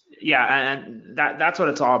closed. Yeah, and that's what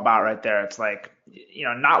it's all about right there. It's like,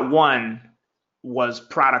 not one was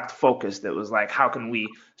product focused. It was like, how can we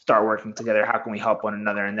start working together? How can we help one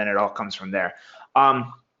another? And then it all comes from there.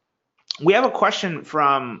 We have a question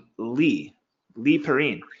from Lee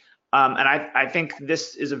Perrine. And I think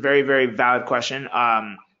this is a very, very valid question.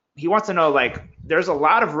 He wants to know, like, there's a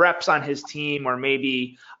lot of reps on his team, or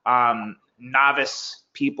maybe novice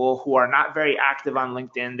people who are not very active on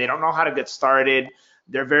LinkedIn. They don't know how to get started.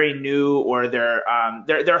 They're very new, or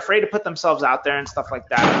they're afraid to put themselves out there and stuff like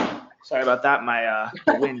that. Sorry about that. My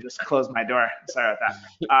the wind just closed my door. Sorry about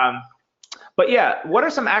that. But yeah, what are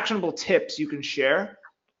some actionable tips you can share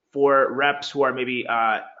for reps who are maybe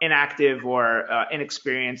inactive or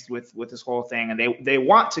inexperienced with this whole thing, and they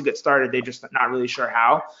want to get started, they're just not really sure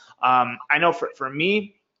how? I know for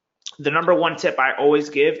me, the number one tip I always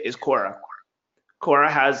give is Quora. Quora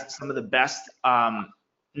has some of the best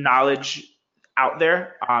knowledge out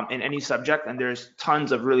there in any subject, and there's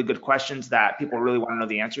tons of really good questions that people really want to know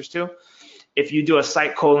the answers to. If you do a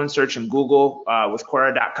site colon search in Google with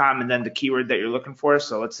Quora.com and then the keyword that you're looking for,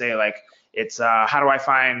 so let's say like it's how do I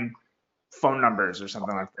find phone numbers or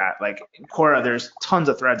something like that, like Quora, there's tons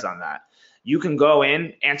of threads on that. You can go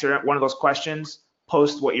in, answer one of those questions,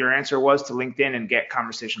 post what your answer was to LinkedIn, and get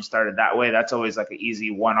conversation started that way. That's always like an easy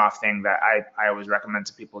one-off thing that I always recommend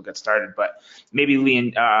to people get started. But maybe Lee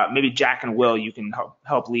and maybe Jack and Will, you can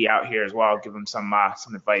help Lee out here as well. Give him some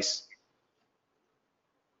advice.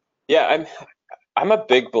 Yeah, I'm a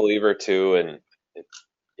big believer too, and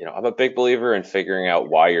I'm a big believer in figuring out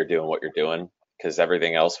why you're doing what you're doing, because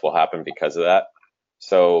everything else will happen because of that.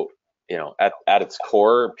 So, at its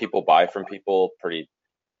core, people buy from people pretty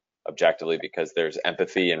objectively because there's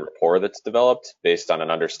empathy and rapport that's developed based on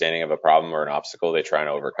an understanding of a problem or an obstacle they try and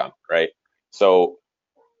overcome, right? So,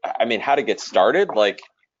 I mean, how to get started, like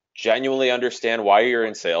genuinely understand why you're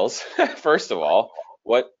in sales, first of all,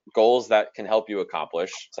 what goals that can help you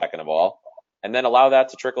accomplish, second of all, and then allow that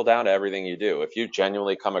to trickle down to everything you do. If you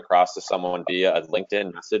genuinely come across to someone via a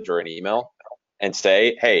LinkedIn message or an email and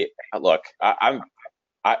say, hey, look,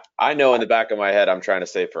 I know in the back of my head I'm trying to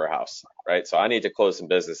save for a house, right? So I need to close some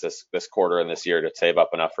business this quarter and this year to save up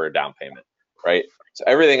enough for a down payment, right? So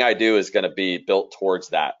everything I do is going to be built towards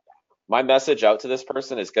that. My message out to this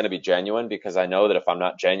person is going to be genuine, because I know that if I'm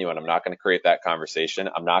not genuine, I'm not going to create that conversation.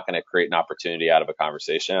 I'm not going to create an opportunity out of a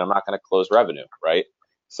conversation. I'm not going to close revenue, right?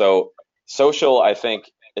 So social, I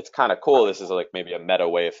think it's kind of cool. This is like maybe a meta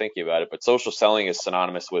way of thinking about it, but social selling is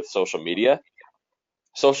synonymous with social media.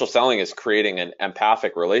 Social selling is creating an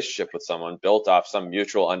empathic relationship with someone built off some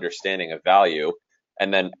mutual understanding of value,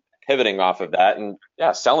 and then pivoting off of that and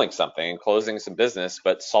selling something and closing some business,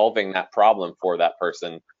 but solving that problem for that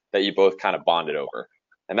person that you both kind of bonded over.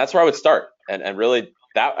 And that's where I would start. And really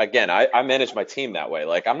that, again, I manage my team that way.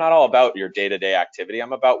 Like, I'm not all about your day-to-day activity.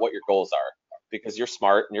 I'm about what your goals are, because you're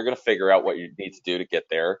smart and you're going to figure out what you need to do to get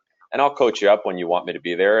there. And I'll coach you up when you want me to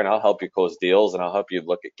be there, and I'll help you close deals, and I'll help you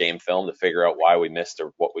look at game film to figure out why we missed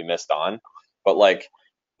or what we missed on. But like,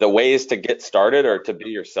 the ways to get started are to be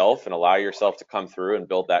yourself and allow yourself to come through and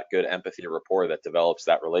build that good empathy rapport that develops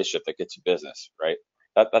that relationship that gets you business, right?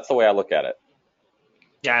 That's the way I look at it.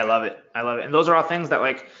 Yeah, I love it. I love it. And those are all things that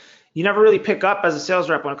like you never really pick up as a sales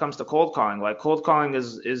rep when it comes to cold calling. Like cold calling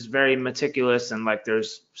is very meticulous, and like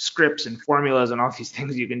there's scripts and formulas and all these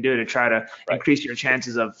things you can do to try to increase your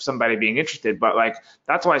chances of somebody being interested. But like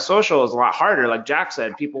that's why social is a lot harder. Like Jack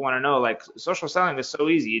said, people want to know, like, social selling is so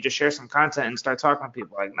easy. You just share some content and start talking to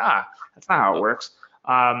people. Like, nah, that's not how it works.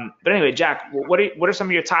 But anyway, Jack, what are some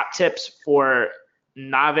of your top tips for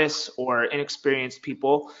novice or inexperienced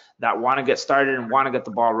people that want to get started and want to get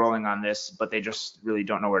the ball rolling on this, but they just really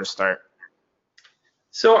don't know where to start?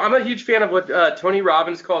 So I'm a huge fan of what Tony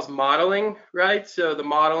Robbins calls modeling, right? So the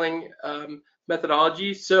modeling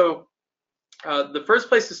methodology. So the first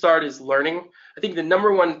place to start is learning. I think the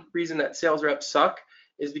number one reason that sales reps suck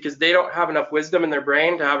is because they don't have enough wisdom in their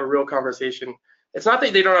brain to have a real conversation. It's not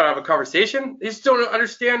that they don't have a conversation. They just don't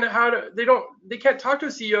understand how to, they can't talk to a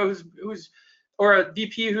CEO who's or a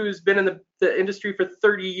VP who's been in the industry for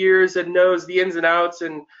 30 years and knows the ins and outs,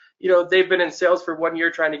 and they've been in sales for 1 year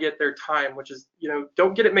trying to get their time, which is,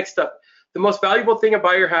 don't get it mixed up. The most valuable thing a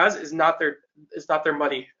buyer has is not their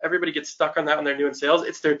money. Everybody gets stuck on that when they're new in sales.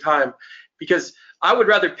 It's their time, because I would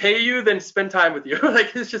rather pay you than spend time with you.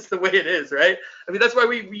 Like, it's just the way it is, right? I mean, that's why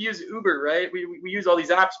we use Uber, right? We use all these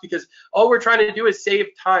apps, because all we're trying to do is save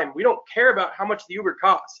time. We don't care about how much the Uber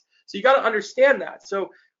costs. So you got to understand that. So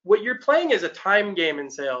what you're playing is a time game in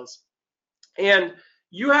sales, and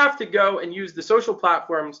you have to go and use the social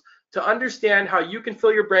platforms to understand how you can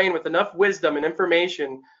fill your brain with enough wisdom and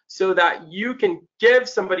information so that you can give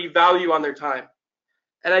somebody value on their time.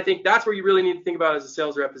 And I think that's where you really need to think about as a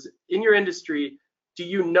sales rep, is in your industry, do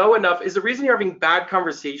you know enough? Is the reason you're having bad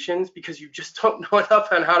conversations because you just don't know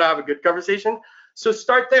enough on how to have a good conversation? So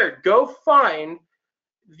start there. Go find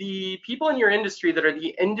the people in your industry that are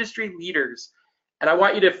the industry leaders, and I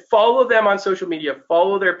want you to follow them on social media,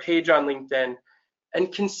 follow their page on LinkedIn,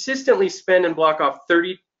 and consistently spend and block off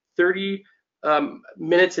 30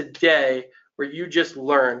 minutes a day where you just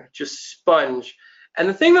learn, just sponge. And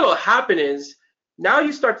the thing that will happen is, now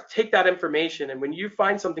you start to take that information, and when you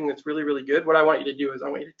find something that's really, really good, what I want you to do is I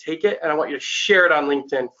want you to take it and I want you to share it on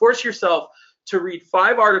LinkedIn. Force yourself to read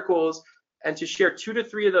 5 articles and to share 2 to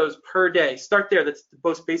 3 of those per day. Start there. That's the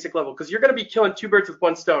most basic level, because you're going to be killing 2 birds with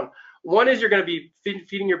 1 stone. One is you're going to be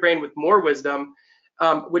feeding your brain with more wisdom,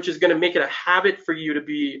 which is going to make it a habit for you to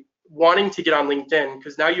be wanting to get on LinkedIn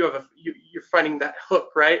because now you're finding that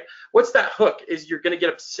hook, right? What's that hook? Is you're going to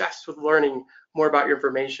get obsessed with learning more about your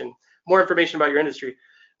information, more information about your industry.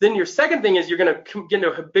 Then your second thing is you're going to get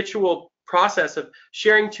into a habitual process of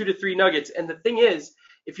sharing 2 to 3 nuggets. And the thing is,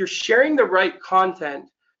 if you're sharing the right content,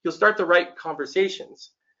 you'll start the right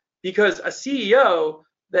conversations. Because a CEO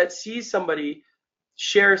that sees somebody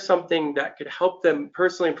share something that could help them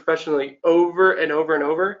personally and professionally over and over and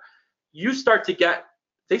over,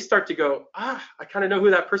 they start to go, I kind of know who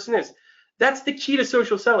that person is. That's the key to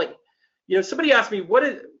social selling. Somebody asked me, what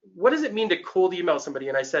does it mean to cold email somebody?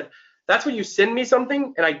 And I said, that's when you send me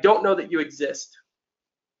something and I don't know that you exist,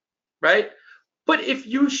 right? But if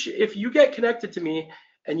you get connected to me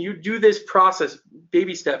and you do this process,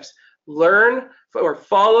 baby steps, learn or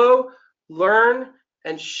follow, learn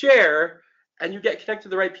and share, and you get connected to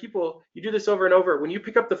the right people, you do this over and over. When you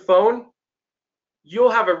pick up the phone,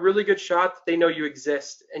 you'll have a really good shot that they know you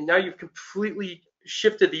exist. And now you've completely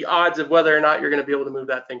shifted the odds of whether or not you're going to be able to move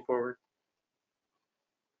that thing forward.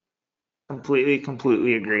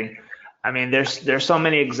 Completely agree. I mean, there's so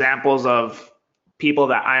many examples of people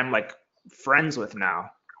that I'm like friends with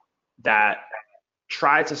now that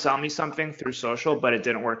tried to sell me something through social, but it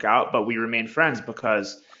didn't work out. But we remain friends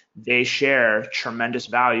because they share tremendous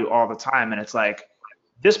value all the time. And it's like,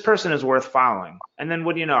 this person is worth following. And then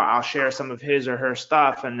what do you know? I'll share some of his or her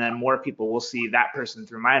stuff, and then more people will see that person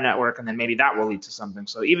through my network, and then maybe that will lead to something.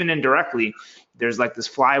 So even indirectly, there's like this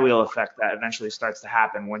flywheel effect that eventually starts to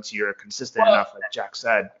happen once you're consistent enough, like Jack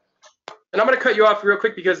said. And I'm going to cut you off real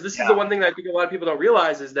quick because this is the one thing that I think a lot of people don't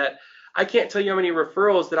realize is that I can't tell you how many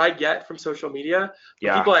referrals that I get from social media.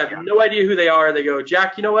 People I have no idea who they are. They go,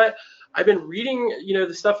 Jack, you know what? I've been reading,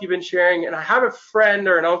 the stuff you've been sharing, and I have a friend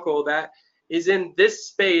or an uncle that is in this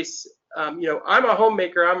space. I'm a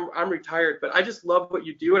homemaker. I'm retired, but I just love what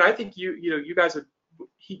you do, and I think you guys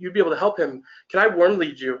you'd be able to help him. Can I warm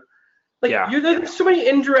lead you? There's so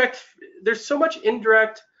much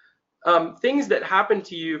indirect things that happen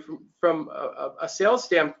to you from a sales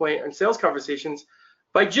standpoint and sales conversations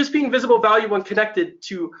by just being visible, valuable, and connected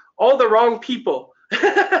to all the wrong people.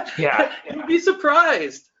 You'd be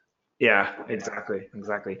surprised. Yeah, exactly.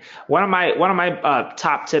 One of my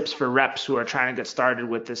top tips for reps who are trying to get started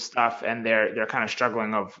with this stuff and they're kind of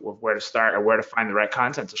struggling of where to start or where to find the right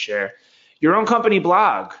content to share. Your own company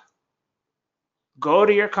blog. Go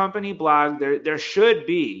to your company blog. There should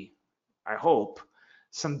be, I hope,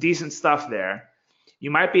 some decent stuff there. You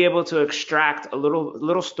might be able to extract a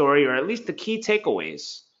little story or at least the key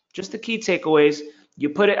takeaways. Just the key takeaways. You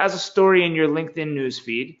put it as a story in your LinkedIn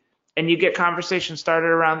newsfeed, and you get conversation started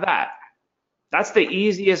around that. That's the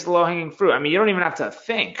easiest low-hanging fruit. I mean, you don't even have to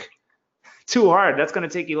think too hard. That's going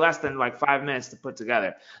to take you less than like 5 minutes to put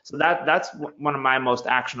together. So that's one of my most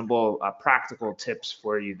actionable, practical tips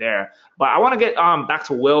for you there. But I want to get back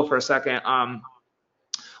to Will for a second.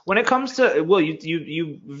 When it comes to Will,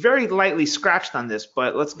 you very lightly scratched on this,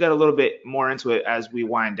 but let's get a little bit more into it as we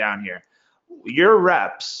wind down here. Your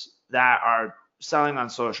reps that are selling on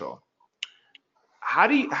social, how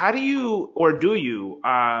do you or do you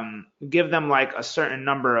give them like a certain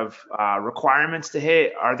number of requirements to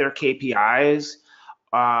hit? Are there KPIs?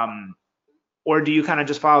 Or do you kind of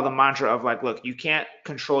just follow the mantra of like, look, you can't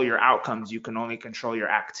control your outcomes, you can only control your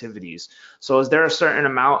activities. So is there a certain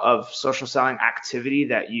amount of social selling activity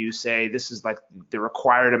that you say this is like the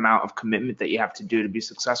required amount of commitment that you have to do to be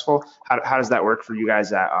successful? How does that work for you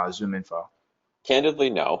guys at ZoomInfo?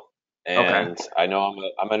 Candidly, no. And okay. I know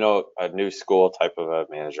I'm a new school type of a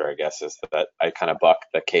manager, I guess, is that I kind of buck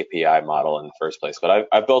the KPI model in the first place. But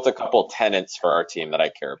I've built a couple tenets for our team that I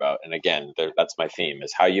care about. And again, that's my theme,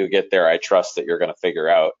 is how you get there. I trust that you're going to figure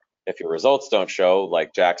out. If your results don't show,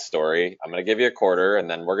 like Jack's story, I'm going to give you a quarter and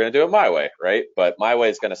then we're going to do it my way, right? But my way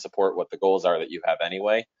is going to support what the goals are that you have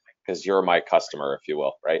anyway, because you're my customer, if you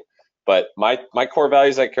will, right? But my core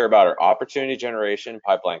values I care about are opportunity generation,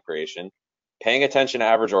 pipeline creation, paying attention to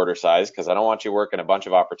average order size, because I don't want you working a bunch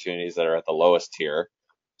of opportunities that are at the lowest tier.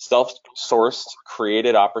 Self-sourced,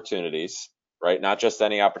 created opportunities, right? Not just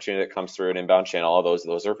any opportunity that comes through an inbound channel. All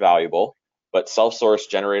those are valuable, but self-sourced,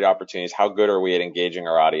 generated opportunities. How good are we at engaging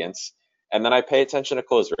our audience? And then I pay attention to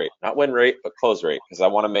close rate, not win rate, but close rate, because I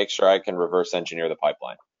want to make sure I can reverse engineer the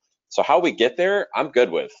pipeline. So how we get there, I'm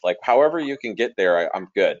good with. Like, however you can get there, I'm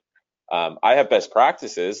good. I have best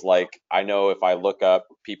practices, like I know if I look up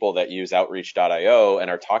people that use Outreach.io and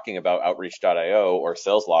are talking about Outreach.io or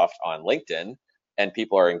SalesLoft on LinkedIn, and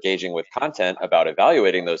people are engaging with content about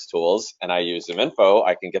evaluating those tools, and I use ZoomInfo,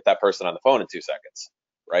 I can get that person on the phone in 2 seconds,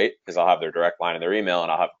 right? Because I'll have their direct line in their email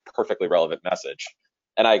and I'll have a perfectly relevant message.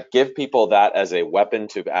 And I give people that as a weapon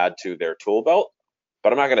to add to their tool belt.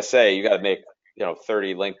 but I'm not going to say you got to make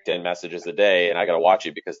 30 LinkedIn messages a day and I got to watch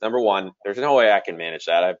you, because number one, there's no way I can manage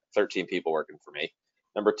that. I have 13 people working for me.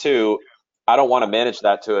 Number two, I don't want to manage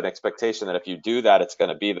that to an expectation that if you do that, it's going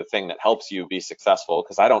to be the thing that helps you be successful,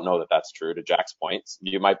 because I don't know that that's true. To Jack's points,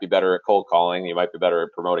 you might be better at cold calling, you might be better at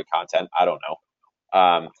promoting content. I don't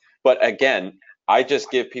know. But again, I just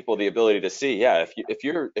give people the ability to see, yeah, if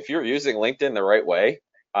you're using LinkedIn the right way,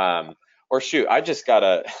 or shoot, I just got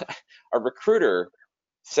a recruiter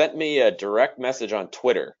sent me a direct message on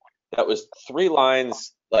Twitter that was 3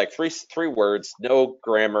 lines, like three words, no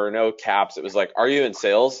grammar, no caps. It was like, "Are you in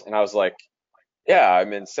sales?" And I was like, "Yeah,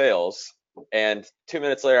 I'm in sales." And 2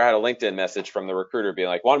 minutes later, I had a LinkedIn message from the recruiter being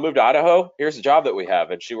like, "Want to move to Idaho? Here's a job that we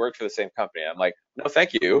have." And she worked for the same company. I'm like, "No,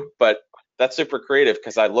 thank you." But that's super creative,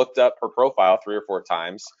 because I looked up her profile 3 or 4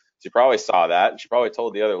 times. She probably saw that, and she probably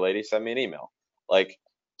told the other lady, "Send me an email." Like,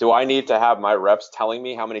 do I need to have my reps telling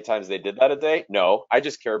me how many times they did that a day? No, I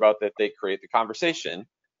just care about that they create the conversation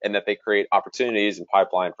and that they create opportunities and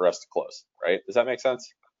pipeline for us to close, right? Does that make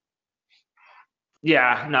sense?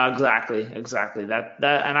 Yeah, no, exactly.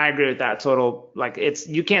 And I agree with that total. Like,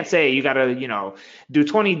 you can't say you gotta, do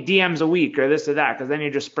 20 DMs a week or this or that, because then you're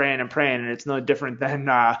just spraying and praying, and it's no different than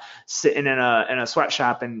sitting in a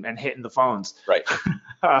sweatshop and hitting the phones. Right.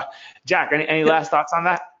 Jack, any last thoughts on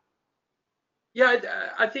that? Yeah,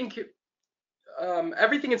 I think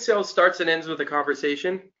everything in sales starts and ends with a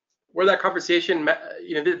conversation. Where that conversation, I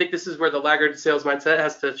think this is where the laggard sales mindset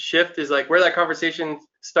has to shift, is like where that conversation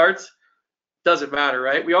starts doesn't matter,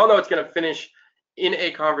 right? We all know it's going to finish in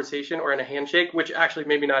a conversation or in a handshake, which actually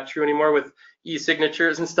maybe not true anymore with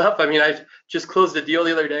e-signatures and stuff. I mean, I just closed a deal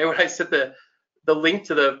the other day when I sent the link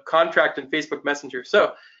to the contract in Facebook Messenger.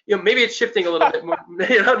 So, maybe it's shifting a little bit more,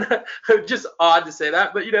 just odd to say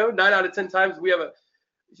that, but 9 out of 10 times we have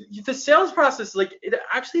the sales process, like, it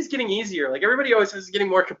actually is getting easier. Like, everybody always says it's getting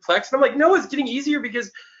more complex, and I'm like, no, it's getting easier,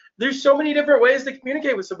 because there's so many different ways to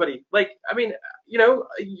communicate with somebody. Like, I mean,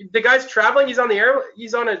 the guy's traveling, he's on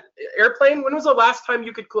an airplane. When was the last time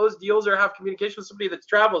you could close deals or have communication with somebody that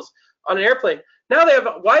travels on an airplane? Now they have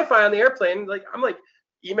Wi-Fi on the airplane. Like, I'm like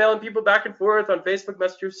emailing people back and forth on Facebook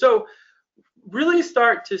Messenger. So really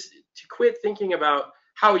start to quit thinking about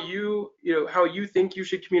how you think you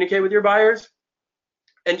should communicate with your buyers,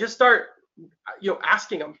 and just start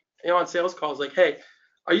asking them on sales calls, like, hey,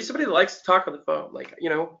 are you somebody that likes to talk on the phone? Like,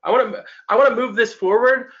 I want to move this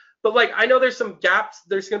forward, but like, I know there's some gaps.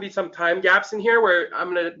 There's going to be some time gaps in here where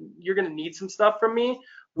you're going to need some stuff from me.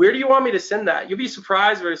 Where do you want me to send that? You'll be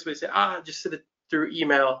surprised where somebody say, just send it through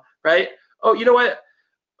email, right? Oh, you know what?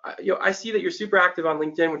 I see that you're super active on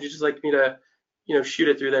LinkedIn. Would you just like me to, shoot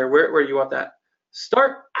it through there? Where do you want that?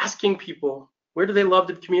 Start asking people, where do they love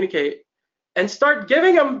to communicate? And start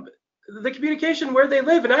giving them the communication where they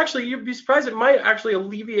live. And actually, you'd be surprised, it might actually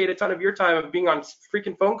alleviate a ton of your time of being on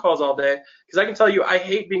freaking phone calls all day. Because I can tell you, I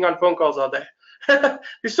hate being on phone calls all day.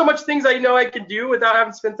 There's so much things I know I can do without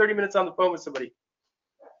having to spend 30 minutes on the phone with somebody.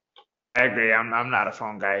 I agree. I'm not a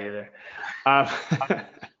phone guy either.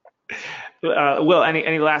 Will,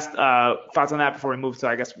 any last thoughts on that before we move to,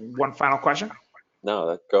 I guess, one final question?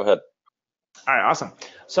 No, go ahead. All right, awesome.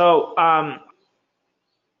 So,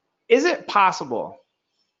 is it possible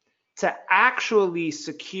to actually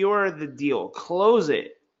secure the deal, close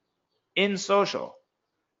it in social?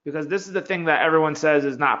 Because this is the thing that everyone says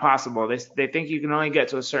is not possible. They think you can only get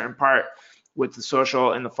to a certain part with the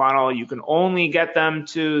social in the funnel. You can only get them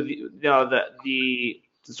to the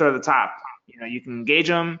sort of the top. You can engage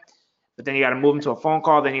them, but then you got to move them to a phone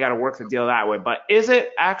call. Then you got to work the deal that way. But is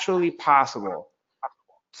it actually possible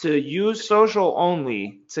to use social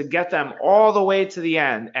only to get them all the way to the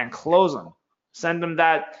end and close them? Send them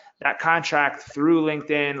that contract through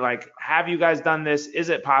LinkedIn. Like, have you guys done this? Is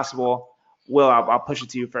it possible? Will, I'll push it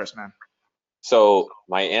to you first, man. So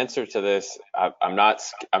my answer to this, I'm not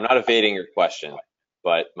evading your question,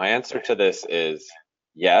 but my answer to this is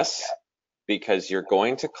yes, because you're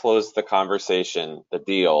going to close the conversation, the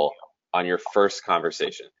deal, on your first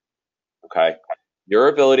conversation. Okay? Your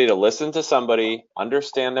ability to listen to somebody,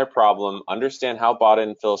 understand their problem, understand how bought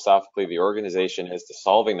in philosophically the organization is to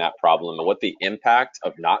solving that problem, and what the impact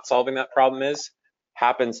of not solving that problem is,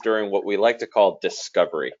 happens during what we like to call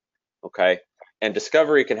discovery. Okay? And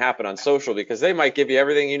discovery can happen on social because they might give you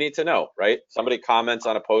everything you need to know, right? Somebody comments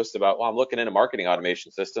on a post about, well, I'm looking into marketing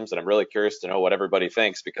automation systems and I'm really curious to know what everybody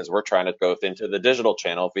thinks because we're trying to go into the digital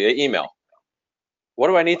channel via email. What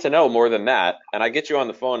do I need to know more than that? And I get you on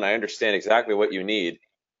the phone and I understand exactly what you need.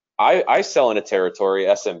 I sell in a territory,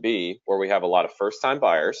 SMB, where we have a lot of first-time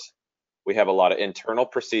buyers We have a lot of internal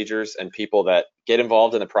procedures and people that get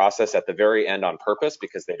involved in the process at the very end on purpose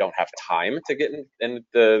because they don't have time to get in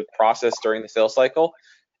the process during the sales cycle.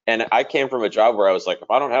 And I came from a job where I was like, if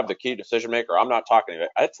I don't have the key decision maker, I'm not talking to it.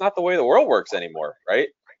 It's not the way the world works anymore, right?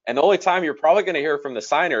 And the only time you're probably going to hear from the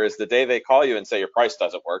signer is the day they call you and say your price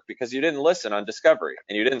doesn't work because you didn't listen on discovery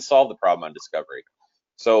and you didn't solve the problem on discovery.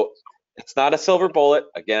 So it's not a silver bullet.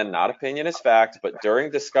 Again, not opinion is fact, but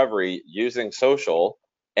during discovery, using social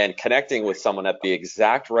and connecting with someone at the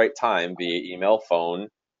exact right time via email, phone,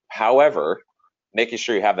 however, making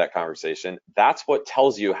sure you have that conversation, that's what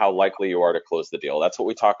tells you how likely you are to close the deal. That's what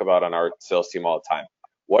we talk about on our sales team all the time.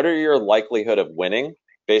 What are your likelihood of winning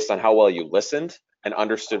based on how well you listened and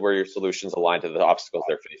understood where your solutions align to the obstacles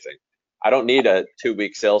they're facing? I don't need a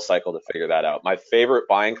 2-week sales cycle to figure that out. My favorite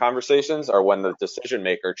buying conversations are when the decision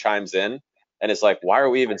maker chimes in and is like, why are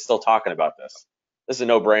we even still talking about this? This is a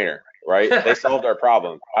no-brainer, right? They solved our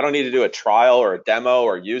problem. I don't need to do a trial or a demo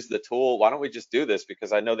or use the tool. Why don't we just do this?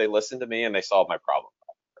 Because I know they listened to me and they solved my problem,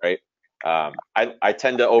 right? I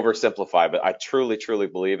tend to oversimplify, but I truly, truly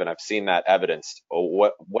believe, and I've seen that evidenced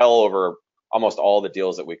well over almost all the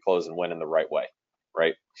deals that we close and win in the right way,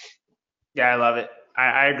 right? Yeah, I love it.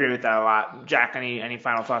 I agree with that a lot. Jack, any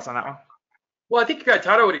final thoughts on that one? Well, I think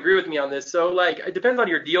Gaetano would agree with me on this. So like, it depends on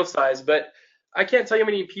your deal size, but I can't tell you how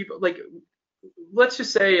many people, like, let's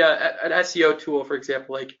just say an SEO tool, for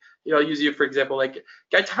example, like, I'll use you for example, like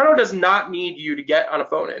Gaetano does not need you to get on a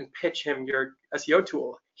phone and pitch him your SEO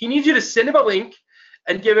tool. He needs you to send him a link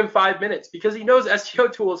and give him 5 minutes because he knows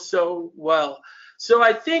SEO tools so well. So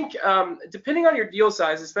I think depending on your deal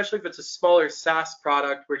size, especially if it's a smaller SaaS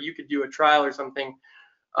product where you could do a trial or something,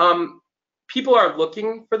 people are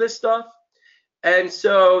looking for this stuff. And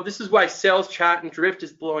so this is why sales chat and Drift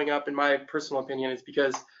is blowing up, in my personal opinion, is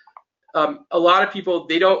because a lot of people,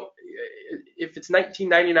 they don't, if it's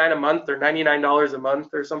 $19.99 a month or $99 a month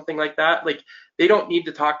or something like that, like they don't need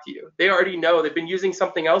to talk to you. They already know they've been using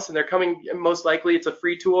something else and they're coming, most likely it's a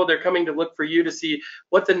free tool. They're coming to look for you to see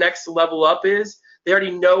what the next level up is. They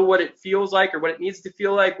already know what it feels like or what it needs to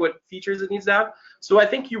feel like, what features it needs to have. So I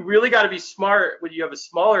think you really got to be smart when you have a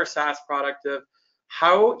smaller SaaS product of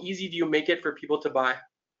how easy do you make it for people to buy?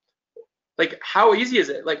 Like how easy is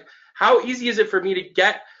it? Like how easy is it for me to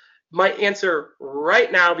get my answer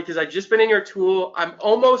right now because I just been in your tool. I'm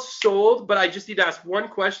almost sold, but I just need to ask one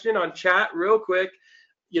question on chat real quick.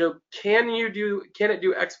 Can it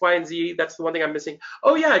do X, Y, and Z? That's the one thing I'm missing.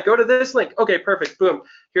 Oh yeah, go to this link. Okay, perfect. Boom.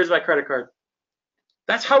 Here's my credit card.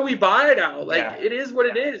 That's how we buy now. Like yeah. It is what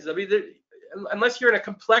it is. I mean, unless you're in a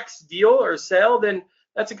complex deal or sale, then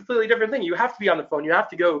that's a completely different thing. You have to be on the phone. You have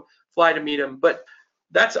to go fly to meet them. But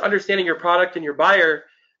that's understanding your product and your buyer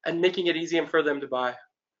and making it easy for them to buy.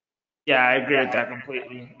 Yeah, I agree with that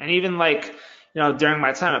completely. And even like, during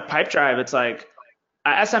my time at Pipedrive, it's like a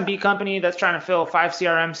SMB company that's trying to fill 5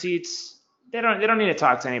 CRM seats. They don't need to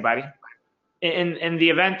talk to anybody. In the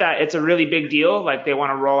event that it's a really big deal, like they want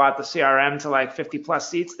to roll out the CRM to like 50 plus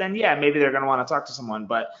seats, then yeah, maybe they're going to want to talk to someone,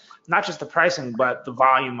 but not just the pricing, but the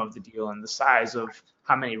volume of the deal and the size of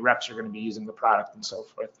how many reps are going to be using the product and so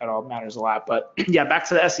forth. That all matters a lot. But yeah, back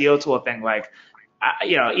to the SEO tool thing, like,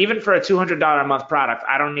 even for a $200 a month product,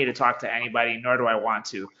 I don't need to talk to anybody, nor do I want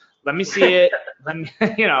to. Let me see it. Let me,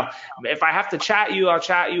 if I have to chat you, I'll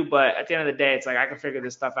chat you. But at the end of the day, it's like I can figure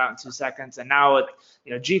this stuff out in 2 seconds. And now with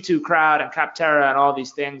G2 Crowd and Capterra and all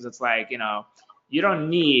these things, it's like you don't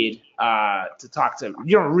need to talk to.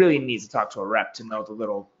 You don't really need to talk to a rep to know the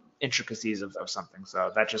little intricacies of something.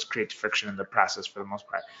 So that just creates friction in the process for the most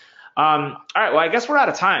part. All right, well, I guess we're out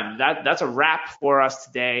of time. That's a wrap for us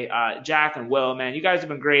today. Jack and Will, man, you guys have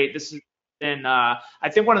been great. This has been, I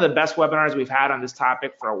think, one of the best webinars we've had on this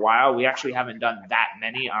topic for a while. We actually haven't done that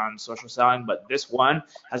many on social selling, but this one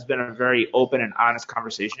has been a very open and honest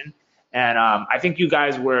conversation. And I think you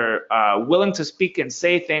guys were willing to speak and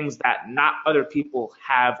say things that not other people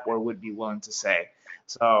have or would be willing to say.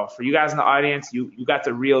 So for you guys in the audience, you got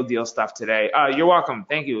the real deal stuff today. You're welcome.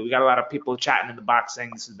 Thank you. We got a lot of people chatting in the box saying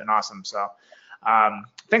this has been awesome. So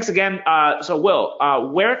thanks again. So Will,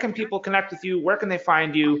 where can people connect with you? Where can they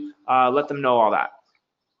find you? Let them know all that.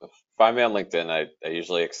 Find me on LinkedIn. I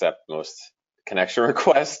usually accept most connection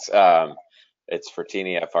requests. It's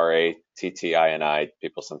Frattini, F-R-A-T-T-I-N-I.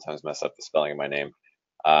 People sometimes mess up the spelling of my name.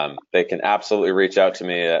 They can absolutely reach out to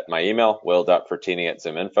me at my email,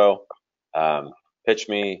 will.frattini@ZoomInfo. Pitch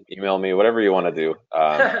me, email me, whatever you want to do.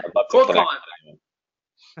 I'd love to connect with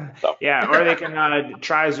anyone. So. Yeah, or they can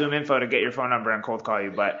try ZoomInfo to get your phone number and cold call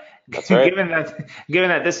you. But that's right. given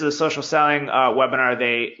that this is a social selling webinar,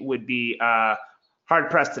 they would be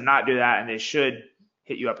hard pressed to not do that, and they should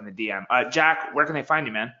hit you up in the DM. Jack, where can they find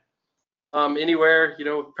you, man? anywhere,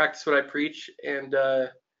 practice what I preach. And, I'm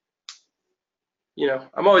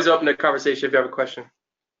always open to conversation if you have a question.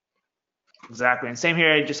 Exactly. And same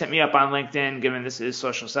here. Just hit me up on LinkedIn, given this is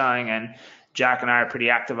social selling, and Jack and I are pretty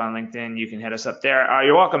active on LinkedIn. You can hit us up there.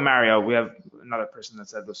 You're welcome, Mario. We have another person that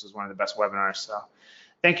said this was one of the best webinars. So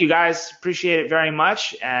thank you, guys. Appreciate it very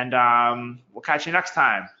much. And we'll catch you next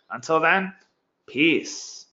time. Until then, peace.